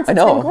Thank you. 2 months. I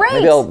know. It's been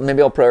great.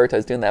 Maybe I'll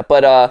prioritize doing that.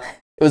 But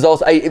it was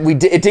also it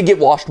did get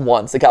washed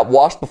once. It got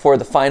washed before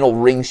the final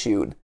ring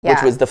shoot, which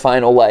Yeah. was the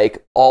final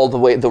like all the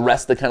way the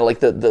rest of the kind of like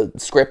the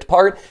script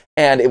part,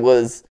 and it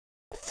was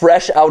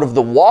fresh out of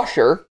the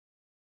washer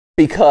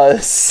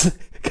because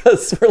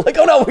we're like,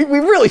 oh no, we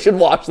really should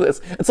wash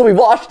this, and so we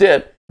washed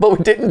it. But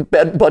we didn't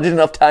budget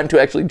enough time to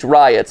actually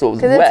dry it, so it was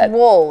Because wet. it's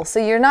wool, so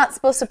you're not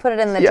supposed to put it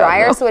in the Yeah,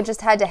 dryer, no. so it just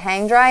had to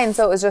hang dry, and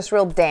so it was just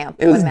real damp.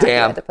 It was when Matthew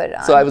damp. Had to put it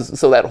on.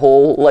 So that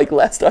whole like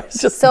last hour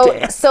is just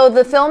damp. So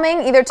the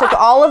filming either took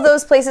all of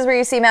those places where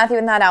you see Matthew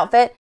in that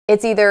outfit.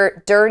 It's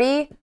either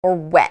dirty or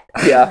wet.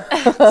 Yeah,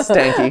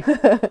 stanky.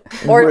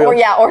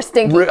 or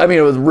stinky. I mean,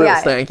 it was real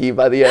Yeah. stanky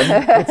by the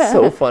end. It's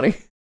so funny.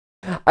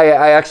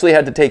 I actually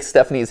had to take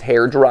Stephanie's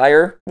hair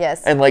dryer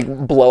Yes. and like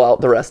blow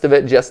out the rest of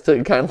it just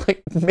to kind of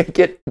like make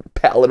it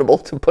palatable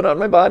to put on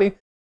my body.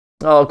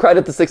 Oh, cried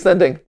at the sixth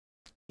ending.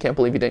 Can't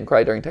believe you didn't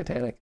cry during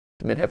Titanic.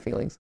 Didn't have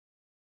feelings.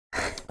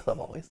 As I've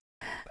always.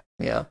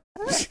 Yeah.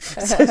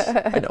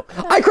 I know.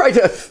 I cried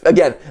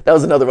again. That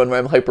was another one where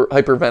I'm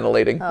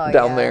hyperventilating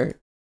down there in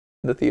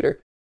the theater.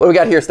 What do we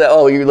got here, Steph?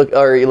 Oh,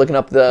 are you looking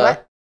up the?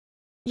 What?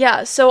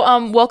 Yeah,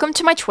 so welcome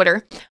to my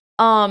Twitter.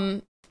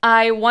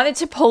 I wanted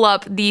to pull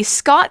up the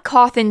Scott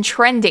Cawthon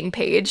trending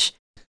page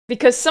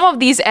because some of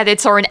these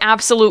edits are an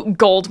absolute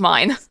gold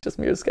mine. Just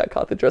me or Scott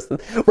Cawthon dressed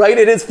as, right?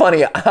 It is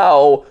funny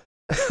how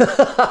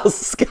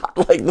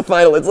Scott, like the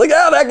final, it's like,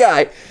 oh, that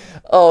guy.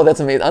 Oh, that's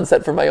amazing. On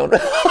set for my own.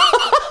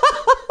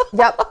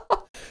 Yep.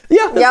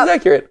 Yeah, this is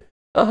accurate.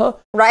 Uh-huh.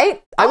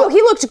 Right?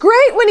 He looked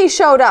great when he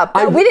showed up.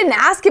 We didn't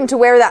ask him to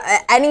wear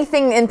that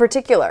anything in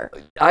particular.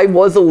 I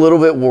was a little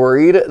bit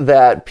worried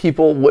that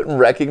people wouldn't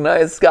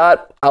recognize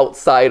Scott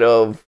outside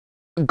of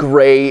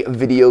gray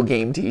video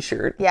game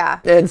t-shirt. Yeah.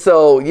 And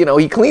so,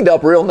 he cleaned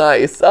up real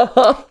nice.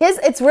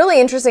 It's really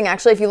interesting,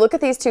 actually. If you look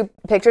at these two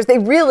pictures, they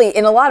really,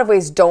 in a lot of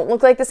ways, don't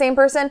look like the same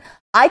person.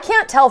 I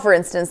can't tell, for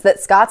instance, that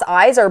Scott's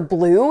eyes are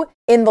blue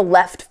in the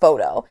left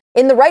photo.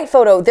 In the right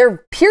photo,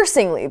 they're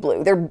piercingly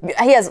blue.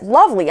 He has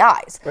lovely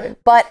eyes. Right.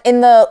 But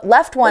in the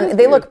left one,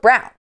 they look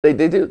brown. They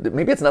do.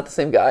 Maybe it's not the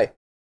same guy.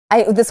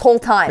 This whole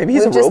time. Maybe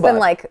he's we've a just robot. been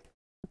like,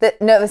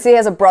 he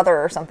has a brother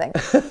or something.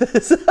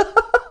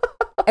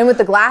 And with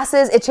the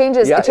glasses, it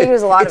changes a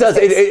lot it does.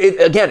 of things.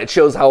 It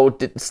shows how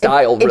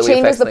style really It changes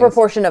affects the things.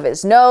 proportion of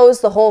his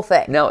nose, the whole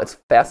thing. No, it's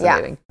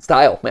fascinating.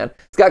 Style, man.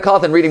 Scott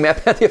Cawthon reading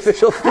MatPat, the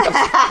official steps.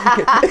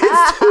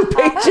 It's 2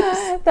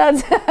 pages.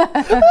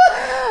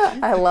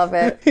 I love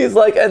it. He's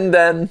like, and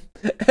then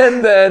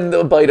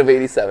the bite of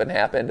 87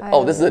 happened.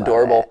 This is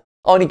adorable. it.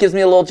 Oh, and he gives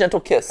me a little gentle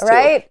kiss, too.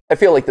 Right? I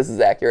feel like this is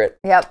accurate.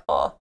 Yep.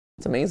 Oh,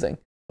 it's amazing.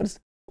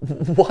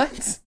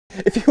 What?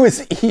 If he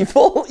was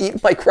evil,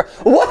 eat my crap.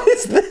 What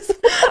is this?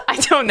 I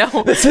don't know.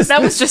 That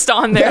was just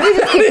on there.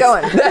 Keep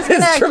going. That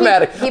is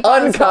dramatic. Keep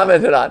on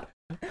Uncommented on.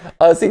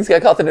 Seeing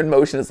Scott Cawthon in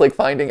motion is like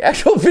finding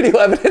actual video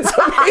evidence of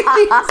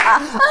aliens.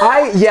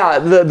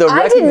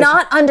 I did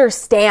not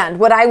understand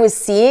what I was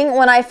seeing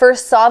when I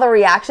first saw the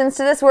reactions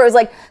to this, where it was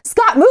like,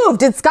 Scott moved.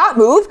 Did Scott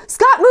move?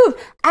 Scott moved.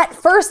 At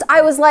first,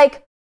 I was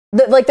like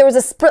there was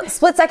a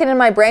split second in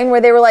my brain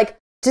where they were like,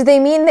 do they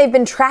mean they've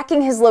been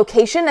tracking his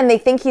location and they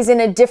think he's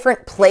in a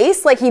different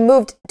place? Like he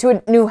moved to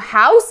a new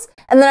house?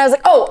 And then I was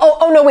like,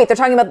 oh no, wait, they're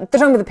talking about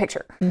the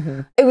picture.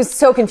 Mm-hmm. It was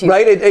so confusing.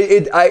 Right?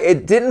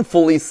 It didn't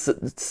fully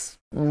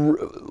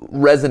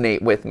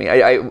resonate with me.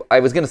 I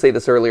was going to say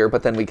this earlier,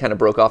 but then we kind of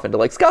broke off into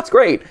like, Scott's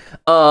great.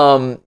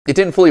 It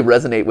didn't fully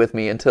resonate with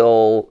me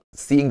until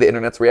seeing the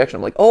internet's reaction.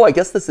 I'm like, oh, I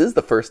guess this is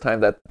the first time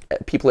that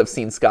people have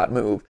seen Scott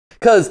move.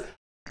 Because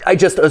I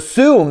just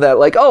assume that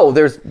like,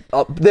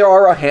 there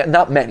are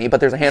not many, but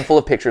there's a handful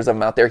of pictures of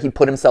him out there. He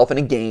put himself in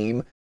a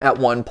game at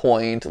one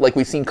point. Like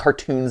we've seen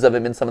cartoons of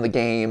him in some of the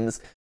games.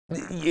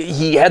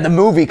 He had the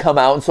movie come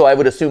out, and so I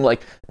would assume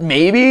like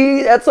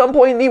maybe at some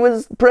point he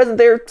was present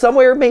there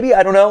somewhere. Maybe,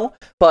 I don't know.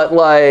 But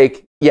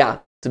like, yeah,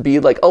 to be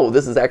like, oh,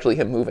 this is actually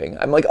him moving.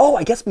 I'm like, oh,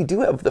 I guess we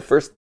do have the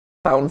first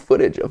found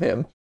footage of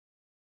him.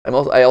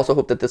 I also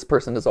hope that this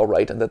person is all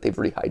right and that they've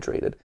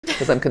rehydrated,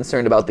 because I'm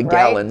concerned about the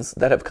gallons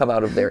that have come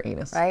out of their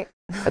anus. Right.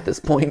 At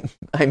this point,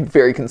 I'm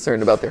very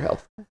concerned about their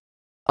health.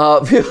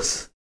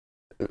 Wait.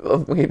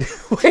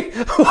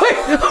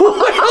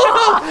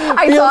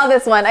 I saw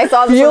this one. I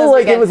saw this one. Feel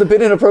like it was a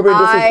bit inappropriate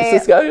to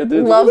Scott. I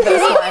love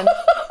this one.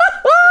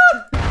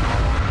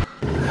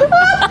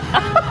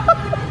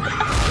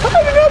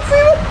 I did not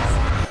see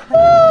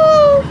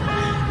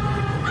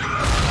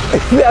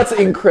this. That's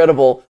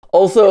incredible.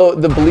 Also,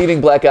 the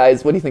bleeding black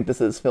eyes. What do you think this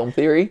is? Film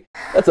theory?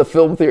 That's a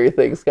film theory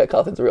thing. Scott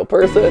Cawthon's a real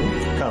person.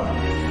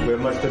 Come, we have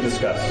much to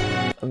discuss.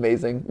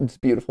 Amazing. It's a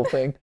beautiful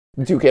thing.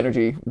 Duke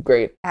energy.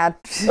 Great.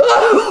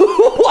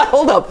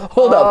 Hold up.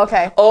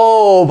 Okay.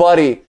 Oh,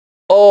 buddy.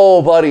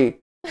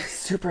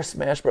 Super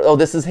Smash Bros. Oh,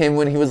 this is him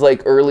when he was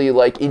like early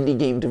like indie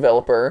game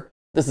developer.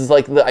 This is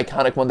like the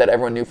iconic one that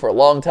everyone knew for a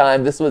long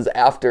time. This was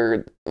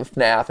after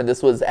FNAF, and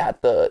this was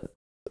at the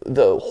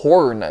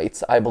Horror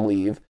Nights, I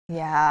believe.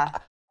 Yeah.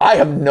 I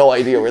have no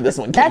idea where this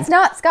one came. That's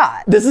not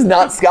Scott. This is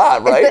not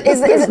Scott, right? Is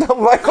this?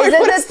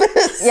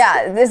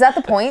 Yeah. Is that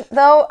the point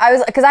though?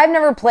 Because I've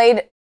never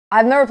played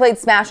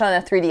Smash on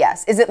a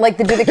 3DS. Is it like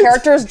do the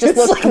characters just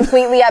look like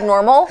completely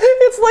abnormal?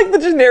 It's like the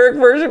generic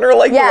version, or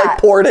like the like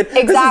ported.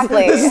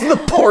 Exactly. This is the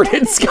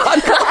ported Scott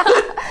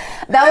Cawthon.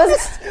 That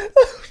was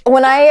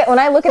when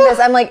I look at this,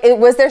 I'm like,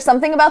 was there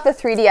something about the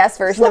 3DS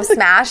version of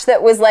Smash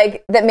that was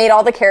like that made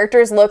all the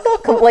characters look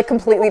like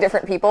completely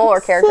different people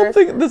or characters?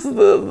 This is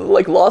the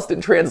like Lost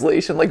in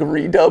Translation, like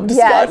redubbed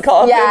Scott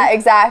Cawthon. Yeah,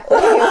 exactly.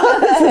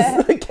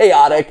 This is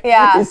chaotic.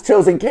 Yeah. He's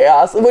chosen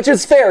chaos, which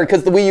is fair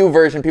because the Wii U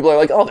version, people are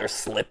like, oh, there's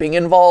slipping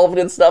involved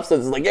and stuff. So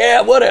it's like,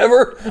 yeah,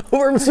 whatever.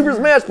 We're Super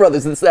Smash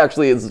Brothers. This is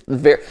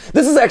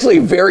actually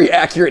a very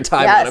accurate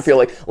timeline. I feel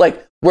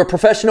like we're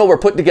professional. We're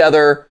put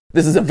together.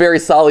 This is a very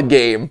solid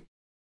game.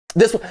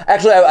 This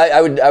actually,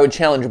 I would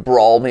challenge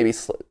Brawl maybe.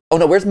 Oh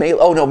no, where's Melee?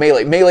 Oh no,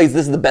 Melee. Melee's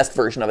this is the best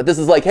version of it. This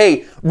is like,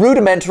 hey,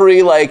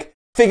 rudimentary, like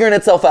figuring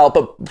itself out,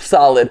 but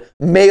solid.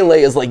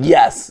 Melee is like,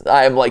 yes,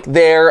 I'm like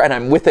there and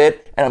I'm with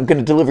it, and I'm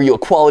gonna deliver you a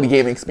quality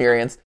gaming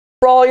experience.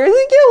 Brawl, you're like,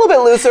 a little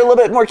bit looser, a little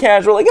bit more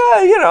casual, like,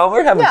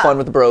 we're having fun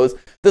with the bros.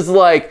 This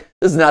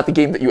is not the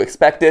game that you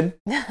expected.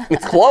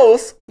 It's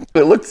close.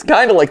 It looks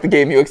kind of like the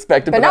game you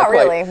expected, but not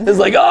really. It's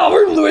like,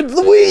 we're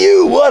the Wii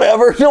U,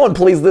 whatever. No one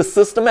plays this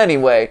system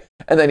anyway.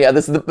 And then,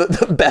 this is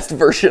the best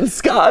version,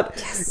 Scott.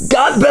 Yes.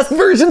 God's best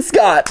version,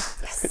 Scott.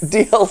 Yes.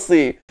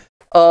 DLC.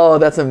 Oh,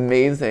 that's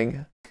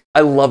amazing. I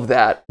love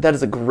that. That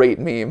is a great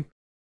meme.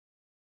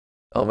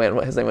 Oh man,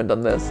 has anyone done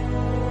this?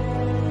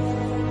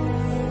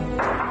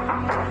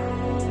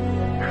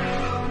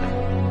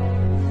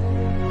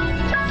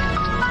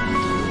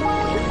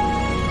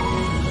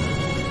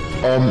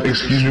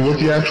 Excuse me, what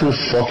the actual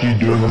fuck are you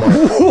doing with my...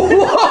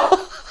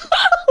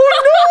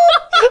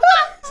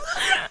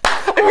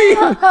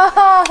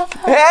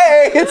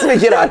 Hey, it's me,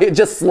 get out here.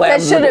 Just slam.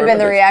 That should have been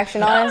the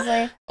reaction,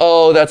 honestly.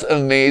 Oh, that's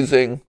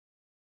amazing.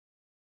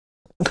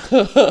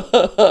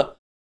 Oh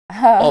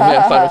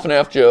man, Final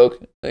FNAF joke.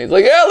 And he's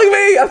like, yeah, look at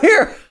me, I'm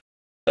here.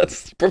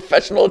 That's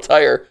professional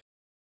attire.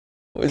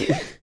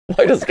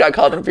 Why does Scott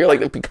Cawthon appear like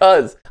that?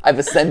 Because I've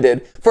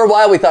ascended. For a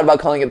while, we thought about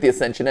calling it the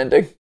Ascension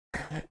ending.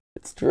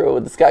 It's true.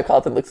 The Scott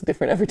Cawthon looks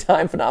different every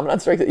time Phenomenon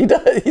strikes it. He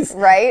does.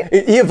 Right?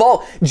 He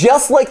evolved,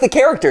 just like the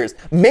characters.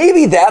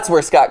 Maybe that's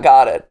where Scott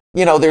got it.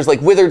 There's like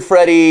Withered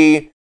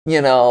Freddy,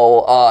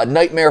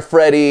 Nightmare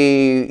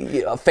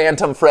Freddy,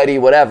 Phantom Freddy,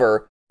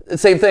 whatever.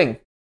 Same thing.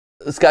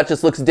 Scott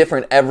just looks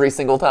different every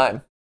single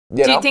time.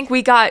 Do you think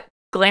we got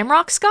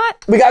Glamrock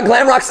Scott? We got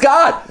Glamrock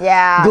Scott!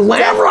 Yeah.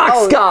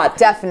 Glamrock Scott!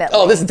 Definitely.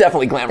 Oh, this is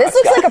definitely Glamrock Scott. This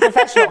looks like a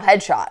professional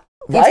headshot.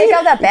 You take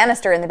out that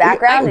banister in the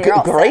background and you're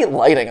all great set.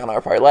 Lighting on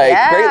our part. Great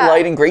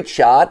lighting, great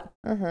shot.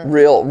 Mm-hmm.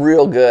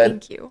 Real good.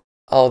 Thank you.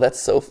 Oh, that's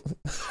so...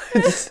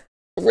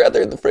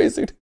 rather in the phrase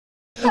suit.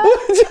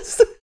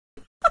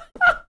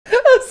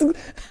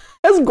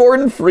 That's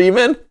Gordon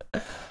Freeman.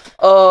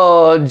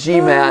 Oh,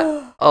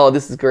 Matt. Oh,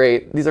 this is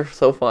great. These are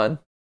so fun.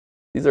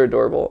 These are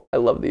adorable. I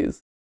love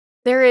these.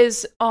 There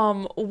is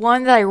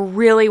one that I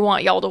really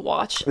want y'all to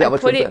watch. Yeah, I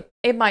put it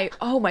in my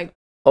Oh,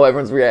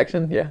 everyone's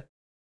reaction? Yeah.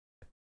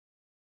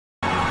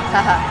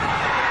 That's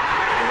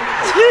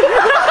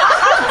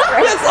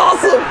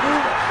awesome.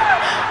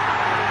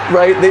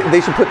 Right? They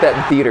should put that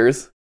in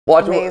theaters.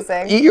 Watch.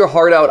 Amazing. Eat your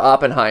heart out,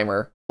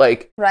 Oppenheimer.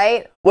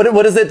 Right?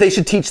 What is it? They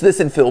should teach this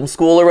in film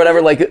school or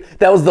whatever.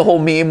 That was the whole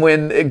meme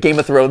when Game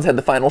of Thrones had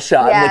the final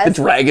shot and the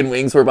dragon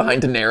wings were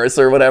behind Daenerys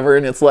or whatever,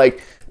 and it's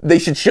like they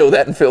should show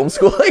that in film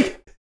school.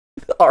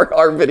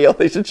 Our video,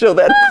 they should show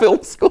that in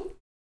film school.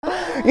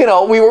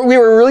 We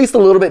were released a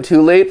little bit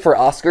too late for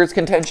Oscars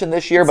contention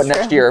this year, but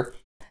next year,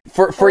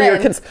 for your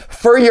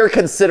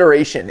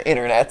consideration,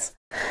 internets,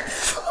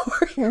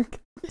 for your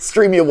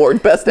Streamy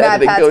Award Best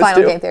Editing MatPat's goes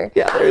Final to. Game Theory.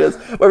 Yeah, there it is.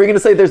 What were we gonna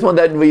say? There's one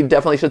that we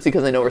definitely should see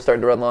because I know we're starting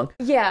to run long.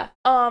 Yeah.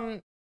 I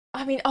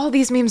mean, all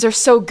these memes are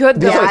so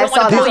good. Yeah, I don't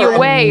want to pull you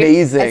away.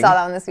 Amazing. I saw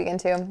that one this weekend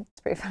too.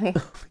 It's pretty funny.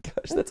 Oh my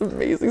gosh, that's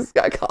amazing.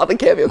 Scott Cawthon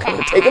cameo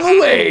coming to take him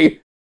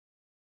away.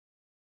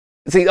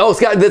 See,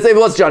 Scott, it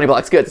was Johnny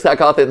Black's good. Scott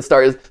Cawthon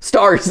stars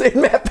in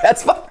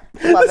MatPat's. Love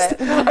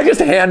it. I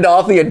just hand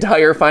off the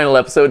entire final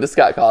episode to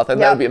Scott Cawthon.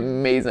 That would be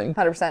amazing.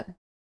 100%.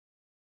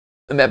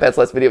 And MatPat's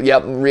last video,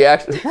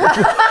 reaction.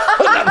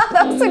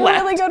 That was a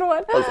really good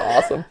one. That was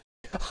awesome.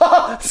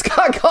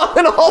 Scott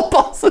Cawthon, all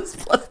bosses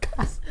plus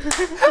guys.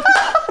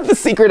 The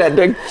secret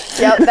ending.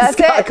 Yep, that's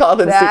Scott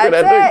Cawthon's secret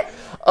ending.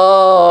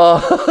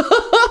 Oh,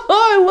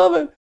 I love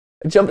it.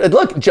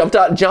 Jumped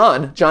out.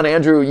 John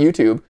Andrew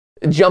YouTube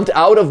jumped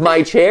out of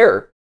my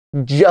chair.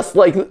 Just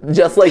like here.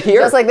 Just like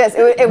this.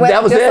 It went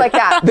that was just it. like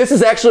that. This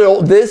is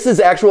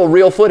actual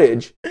real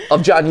footage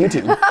of John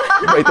YouTube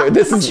right there.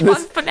 This is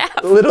this.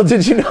 Little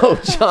did you know,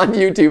 John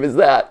YouTube is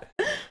that.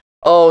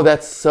 Oh,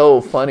 that's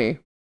so funny.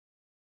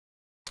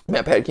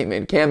 MatPat came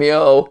in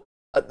cameo.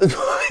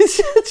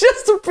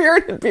 Just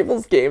appeared in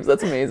people's games.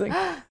 That's amazing.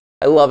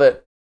 I love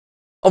it.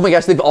 Oh my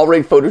gosh, they've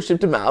already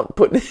photoshipped him out.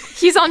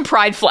 He's on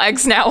pride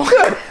flags now.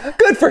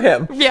 Good for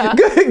him. Yeah.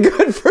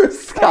 Good for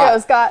Scott. There you go,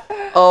 Scott.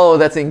 Oh,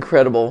 that's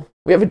incredible.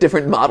 We have a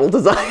different model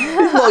design.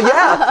 Well,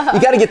 yeah.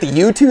 You got to get the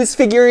U2's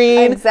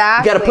figurine.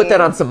 Exactly. You got to put that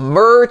on some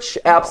merch.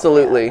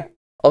 Absolutely.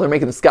 Oh, they're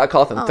making the Scott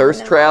Cawthon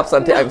thirst traps.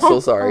 I'm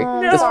so sorry.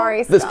 I'm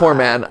sorry, this poor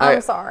man.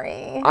 I'm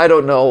sorry. I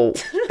don't know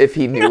if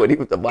he knew what he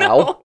was.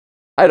 Wow.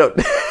 I don't.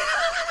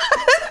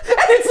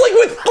 And it's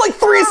with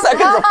 3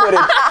 seconds of footage.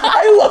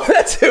 I love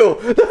that too.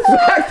 The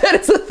fact that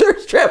it's a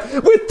thirst trap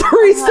with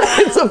 3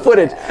 seconds of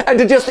footage and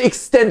to just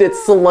extend it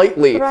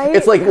slightly. Right?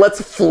 It's like,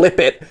 let's flip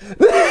it.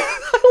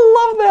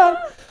 I love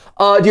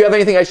that. Do you have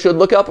anything I should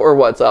look up or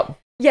what's up?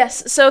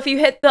 Yes. So if you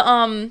hit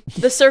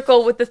the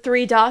circle with the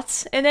 3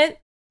 dots in it.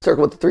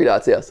 Circle with the 3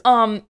 dots, yes.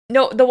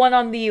 No, the one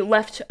on the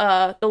left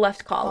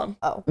column.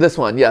 Oh. This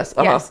one, yes.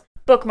 Yes.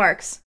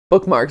 Bookmarks.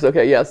 Bookmarks,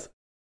 okay, yes.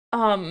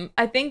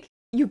 I think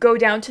you go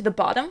down to the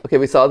bottom. Okay,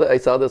 I saw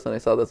this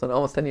one,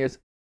 almost 10 years.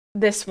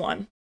 This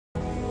one.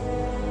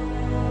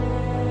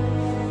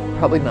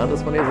 Probably not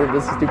this one, is it?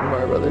 This is Super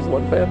Mario Brothers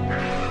 1 fan.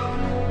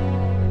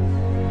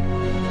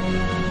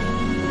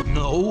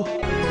 No.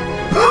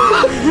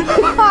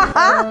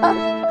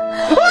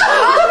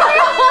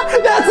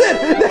 That's it!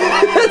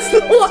 That's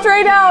the one!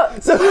 Straight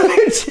out. So,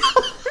 that's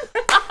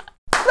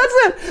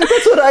it.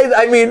 That's what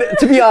I mean,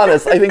 to be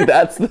honest, I think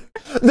that's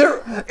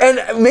there. And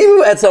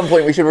maybe at some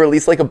point we should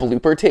release like a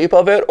blooper tape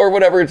of it or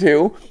whatever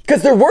too.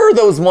 Because there were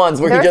those ones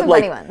where There he are just some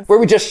like, funny ones. where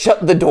we just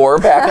shut the door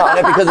back on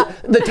it because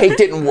the tape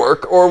didn't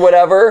work or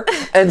whatever.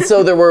 And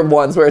so there were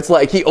ones where it's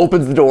like he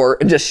opens the door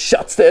and just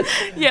shuts it.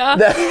 Yeah,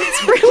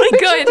 it's really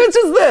good. Which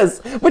is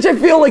this, which I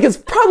feel like is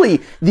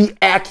probably the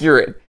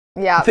accurate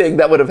thing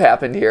that would have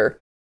happened here.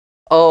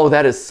 Oh,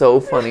 that is so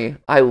funny.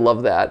 I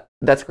love that.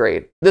 That's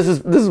great. This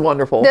is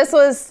wonderful. This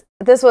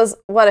was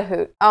what a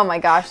hoot. Oh my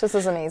gosh, this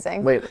is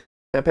amazing. Wait,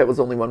 MatPat was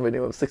only one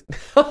video of 60.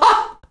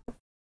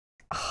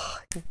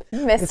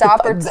 Missed That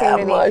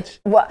opportunity.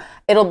 much. What?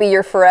 It'll be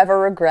your forever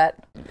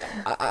regret.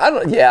 I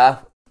don't. Yeah,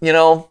 you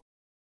know.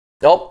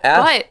 Oh,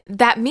 But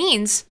that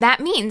means that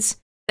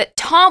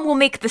Tom will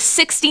make the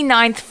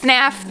 69th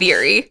FNAF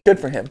theory. good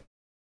for him.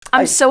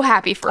 I'm so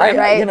happy for him.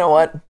 Right? You know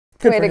what?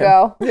 Good Way for to him.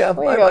 go. Yeah,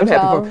 Way to go, I'm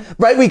happy Tom. for him.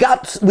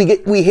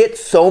 Right, we hit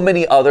so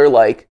many other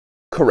like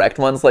correct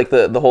ones, like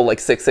the whole like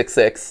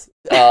 666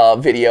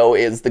 video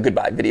is the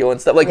goodbye video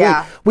and stuff. Like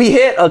we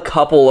hit a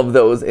couple of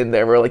those in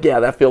there. We're like, yeah,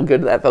 that felt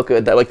good. That felt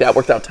good. That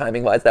worked out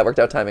timing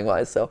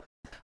wise. So,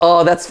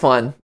 oh, that's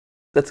fun.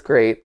 That's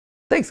great.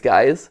 Thanks,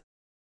 guys.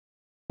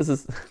 This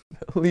is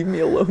leave me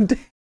alone, Dad.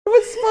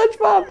 With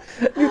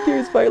SpongeBob. New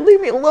Theorist Fire. Leave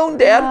me alone,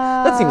 Dad.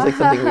 That seems like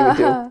something we would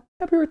do.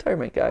 Happy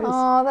retirement, guys.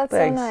 Oh, that's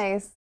Thanks. so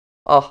nice.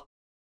 Oh,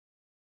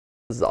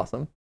 this is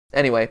awesome.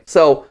 Anyway,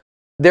 so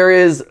there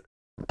is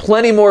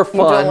plenty more You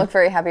don't fun. look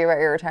very happy about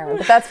your retirement,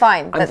 but that's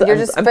fine. I'm You're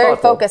just very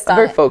thoughtful. focused on I'm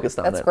very it. focused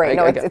on it. That's great.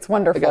 It's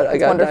wonderful.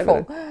 It's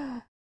wonderful.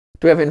 Do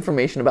we have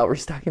information about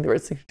restocking the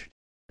red signature?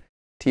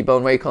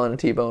 T-Bone, why are you calling it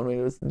T-Bone?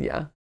 It was,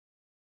 yeah.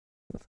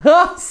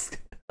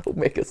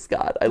 Omega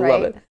Scott. I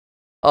love it.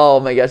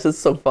 Oh my gosh, this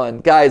is so fun.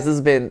 Guys, this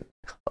has been,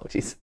 oh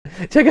jeez.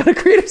 Check out the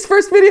creators'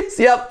 first videos.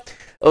 Yep.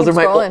 Those are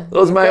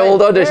my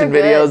old audition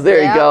videos.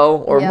 There you go.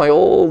 Or my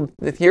old,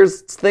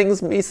 here's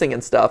things me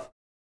singing stuff.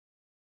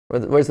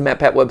 Where's the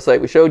MatPat website?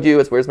 We showed you.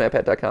 It's where's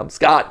MatPat.com.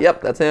 Scott.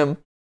 Yep, that's him.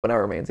 But now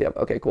remains. Yep.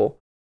 Okay, cool.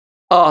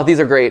 Oh, these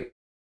are great.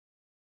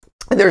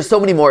 And there's so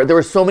many more. There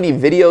were so many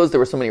videos. There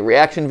were so many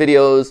reaction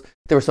videos.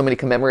 There were so many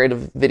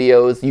commemorative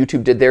videos.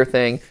 YouTube did their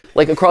thing.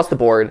 Like across the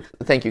board.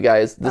 Thank you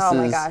guys.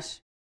 My gosh.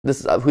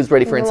 This is who's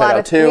ready for Inside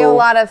Out 2. We have a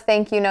lot of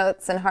thank you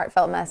notes and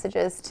heartfelt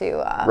messages to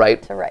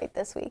write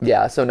this week.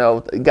 Yeah, so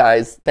no,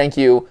 guys, thank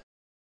you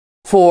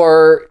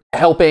for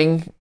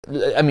helping,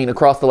 I mean,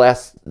 across the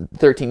last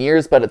 13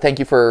 years, but thank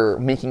you for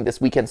making this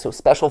weekend so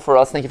special for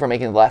us. Thank you for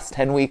making the last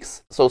 10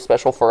 weeks so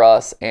special for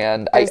us.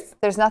 And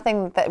there's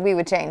nothing that we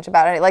would change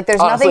about it. Like, there's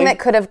honestly, nothing that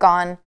could have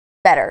gone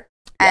better.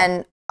 Yeah.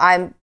 And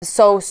I'm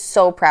so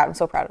proud. I'm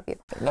so proud of you.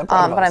 But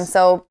I'm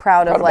so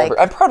proud of like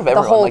I'm proud of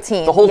everyone. The whole like,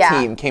 team. The whole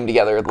team came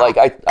together. Like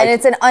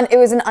it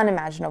was an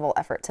unimaginable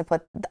effort to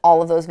put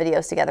all of those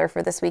videos together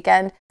for this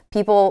weekend.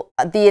 People,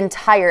 the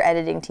entire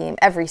editing team,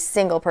 every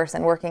single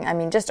person working. I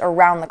mean, just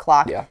around the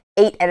clock. Yeah.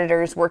 8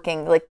 editors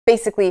working like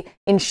basically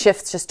in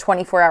shifts, just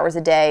 24 hours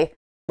a day,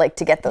 like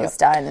to get those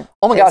done.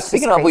 Oh my gosh!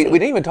 Speaking of, we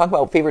didn't even talk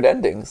about favorite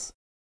endings.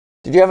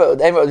 Did you have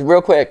a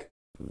real quick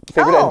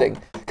favorite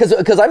ending?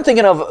 Because I'm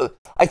thinking of,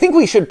 I think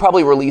we should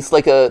probably release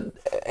like a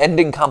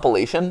ending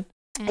compilation.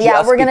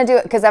 Yeah, we're gonna do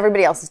it because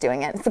everybody else is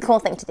doing it. It's a cool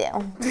thing to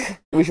do.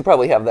 We should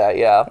probably have that.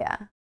 Yeah.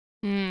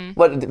 Yeah.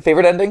 What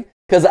favorite ending?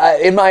 Because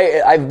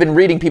I've been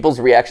reading people's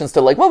reactions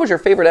to like, what was your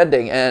favorite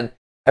ending? And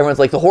everyone's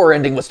like, the horror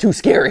ending was too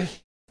scary.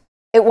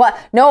 It was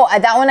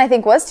that one I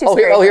think was too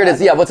scary. Here it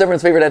is. Yeah, what's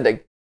everyone's favorite ending?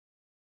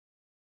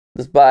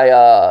 This is by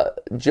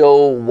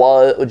Joe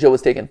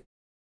Was Taken.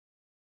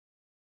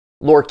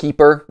 Lore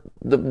Keeper,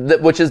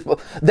 which is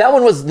that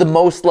one was the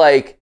most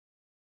like,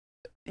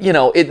 you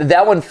know,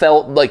 that one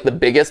felt like the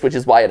biggest, which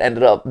is why it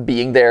ended up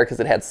being there because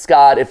it had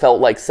Scott. It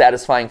felt like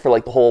satisfying for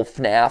like the whole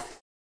FNAF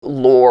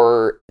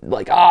lore,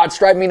 like it's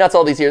driving me nuts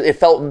all these years. It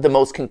felt the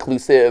most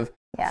conclusive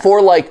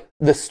for like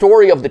the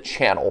story of the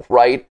channel,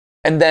 right?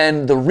 And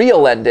then the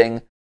real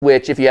ending,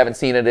 which if you haven't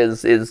seen it,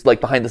 is like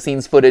behind the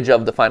scenes footage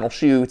of the final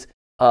shoot.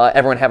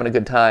 Everyone having a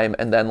good time,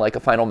 and then like a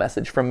final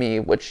message from me,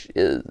 which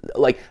is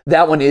like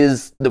that one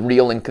is the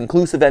real and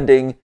conclusive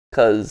ending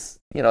because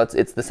you know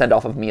it's the send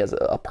off of me as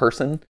a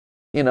person,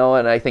 you know,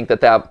 and I think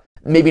that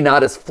maybe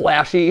not as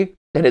flashy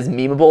and as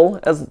memeable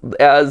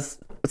as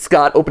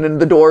Scott opening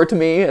the door to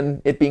me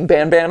and it being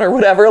Ban or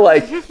whatever.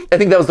 Like, I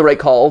think that was the right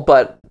call,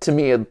 but to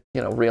me,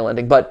 real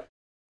ending. But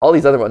all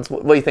these other ones,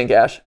 what do you think,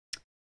 Ash?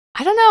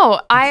 I don't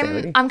know.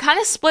 Insanity. I'm kind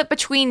of split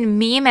between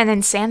meme and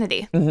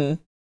insanity.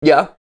 Mm-hmm.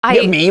 Yeah.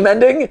 Meme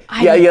ending?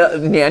 Yeah,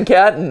 Nyan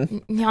Cat.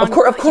 And of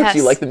course yes.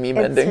 you like the meme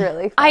ending.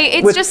 Really funny.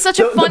 It's just such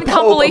a fun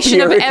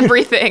compilation of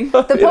everything.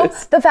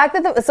 The fact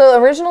that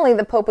so originally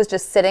the Pope was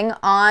just sitting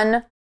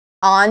on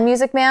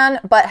Music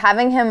Man, but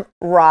having him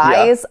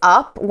rise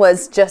up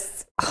was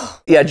just...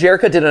 Yeah,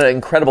 Jerica did an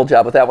incredible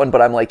job with that one,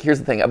 but I'm like, here's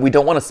the thing. We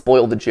don't want to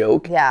spoil the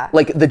joke. Yeah.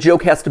 Like, the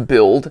joke has to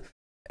build,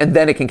 and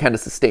then it can kind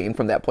of sustain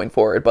from that point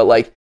forward. But,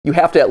 like, you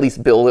have to at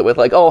least build it with,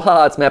 like, oh,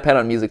 haha, it's MatPat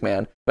on Music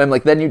Man. But I'm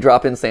like, then you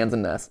drop in Sans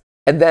and Ness.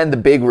 And then the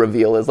big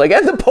reveal is like,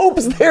 and the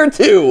Pope's there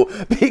too,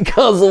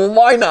 because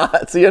why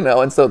not?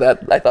 And so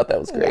I thought that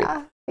was great.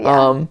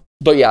 Yeah.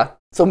 But yeah,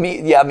 so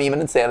meme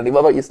and insanity.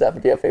 What about you, Steph?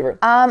 Do you have a favorite?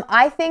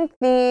 I think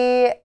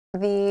the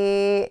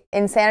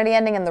insanity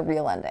ending and the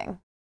real ending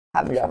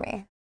have it for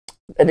me.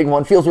 Ending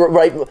one feels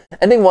right.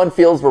 Ending one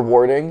feels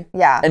rewarding.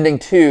 Yeah. Ending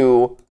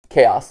two,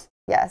 chaos.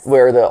 Yes.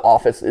 Where the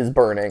office is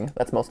burning.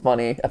 That's most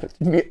funny.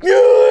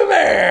 Yeah,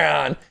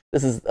 man.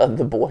 This is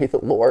the boy, the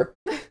lore.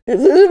 This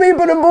is me,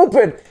 but I'm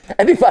open.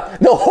 Ending five.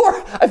 The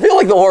horror. I feel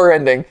like the horror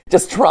ending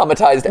just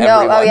traumatized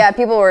everyone. Oh yeah,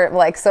 people were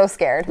like so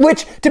scared.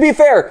 Which, to be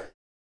fair,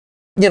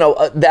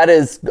 that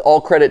is all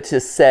credit to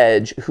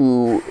Sedge,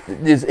 who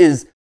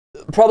is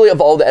probably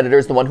of all the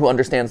editors the one who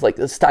understands like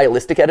the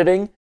stylistic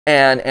editing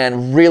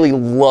and really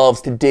loves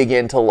to dig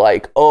into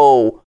like,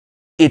 oh,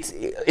 it's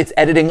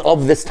editing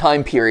of this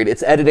time period.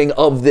 It's editing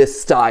of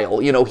this style.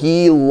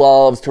 He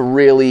loves to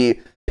really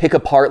pick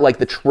apart like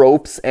the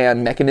tropes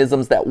and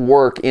mechanisms that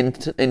work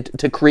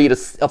to create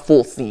a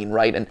full scene,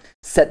 right? And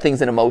set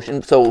things in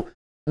motion. So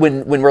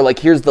when we're like,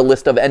 here's the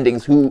list of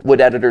endings, what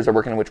editors are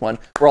working on which one,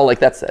 we're all like,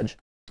 that's Sedge.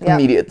 Yeah.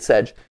 Immediate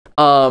Sedge.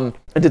 And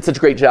did such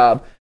a great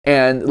job.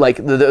 And like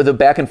the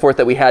back and forth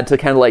that we had to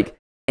kind of like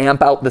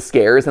amp out the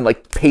scares and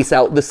like pace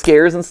out the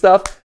scares and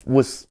stuff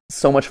was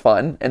so much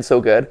fun and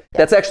so good. Yeah.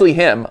 That's actually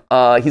him.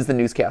 He's the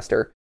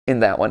newscaster in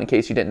that one, in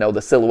case you didn't know.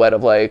 The silhouette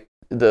of like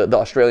the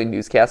Australian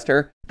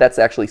newscaster, that's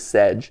actually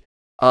Sedge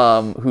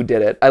who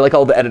did it. I like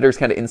all the editors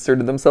kind of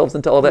inserted themselves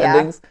into all the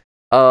endings.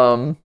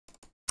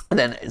 And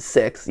then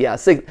 6. Yeah,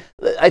 6.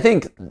 I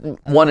think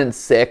 1 and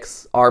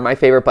 6 are my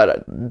favorite,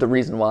 but the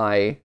reason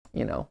why,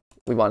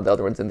 we wanted the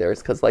other ones in there is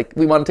because like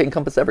we wanted to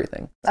encompass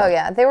everything. So. Oh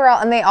yeah,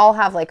 they all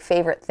have like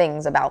favorite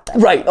things about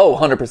them. Right. Oh,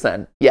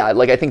 100%. Yeah,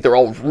 like I think they're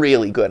all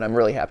really good. I'm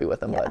really happy with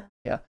them. Yeah.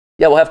 But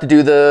yeah, we'll have to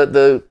do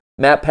the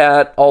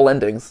MatPat all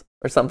endings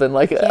or something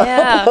like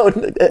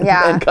upload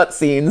and cut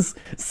scenes.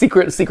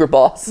 Secret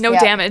boss. No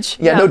damage.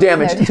 Yeah, no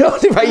damage.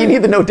 Right, you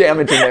need the no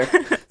damage in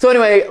there. So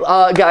anyway,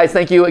 guys,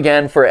 thank you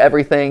again for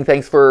everything.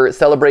 Thanks for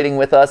celebrating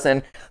with us,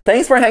 and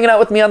thanks for hanging out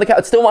with me on the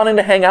couch. Still wanting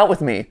to hang out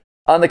with me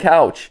on the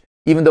couch.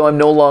 Even though I'm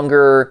no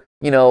longer,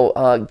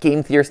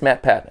 Game Theorist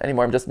MatPat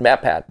anymore. I'm just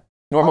MatPat.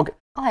 I'll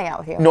hang out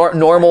with you.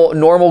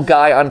 Normal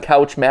guy on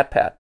couch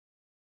MatPat.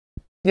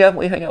 Yeah,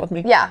 will you hang out with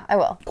me? Yeah, I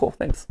will. Cool,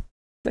 thanks.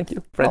 Thank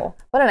you, friend. Oh,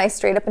 what a nice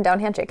straight up and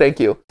down handshake. Thank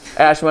you.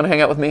 Ash, you want to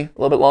hang out with me a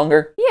little bit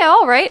longer? Yeah,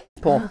 all right.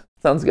 Cool.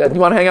 Sounds good.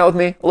 You want to hang out with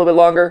me a little bit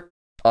longer?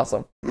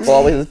 Awesome. Well,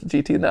 always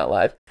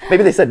GTLive.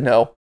 Maybe they said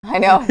no. I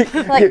know.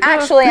 Like,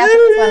 actually, after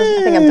this one,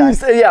 I think I'm done.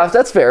 Yeah,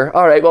 that's fair.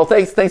 All right. Well,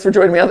 thanks for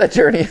joining me on that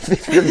journey.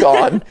 If you're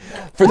gone,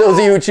 for those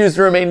of you who choose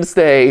to remain to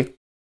stay,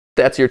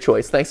 that's your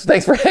choice. Thanks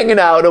for hanging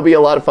out. It'll be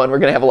a lot of fun. We're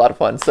gonna have a lot of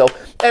fun. So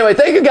anyway,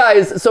 thank you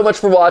guys so much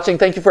for watching.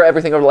 Thank you for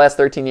everything over the last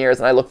 13 years,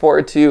 and I look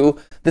forward to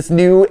this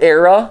new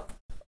era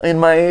in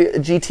my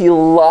GT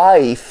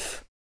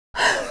life.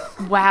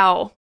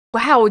 Wow,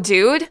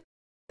 dude,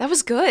 that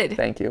was good.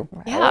 Thank you.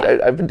 Yeah,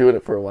 I've been doing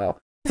it for a while.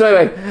 So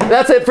anyway,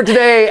 that's it for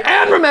today.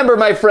 And remember,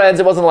 my friends,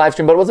 it wasn't a live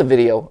stream, but it was a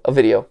video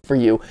for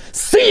you.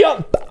 See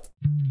ya!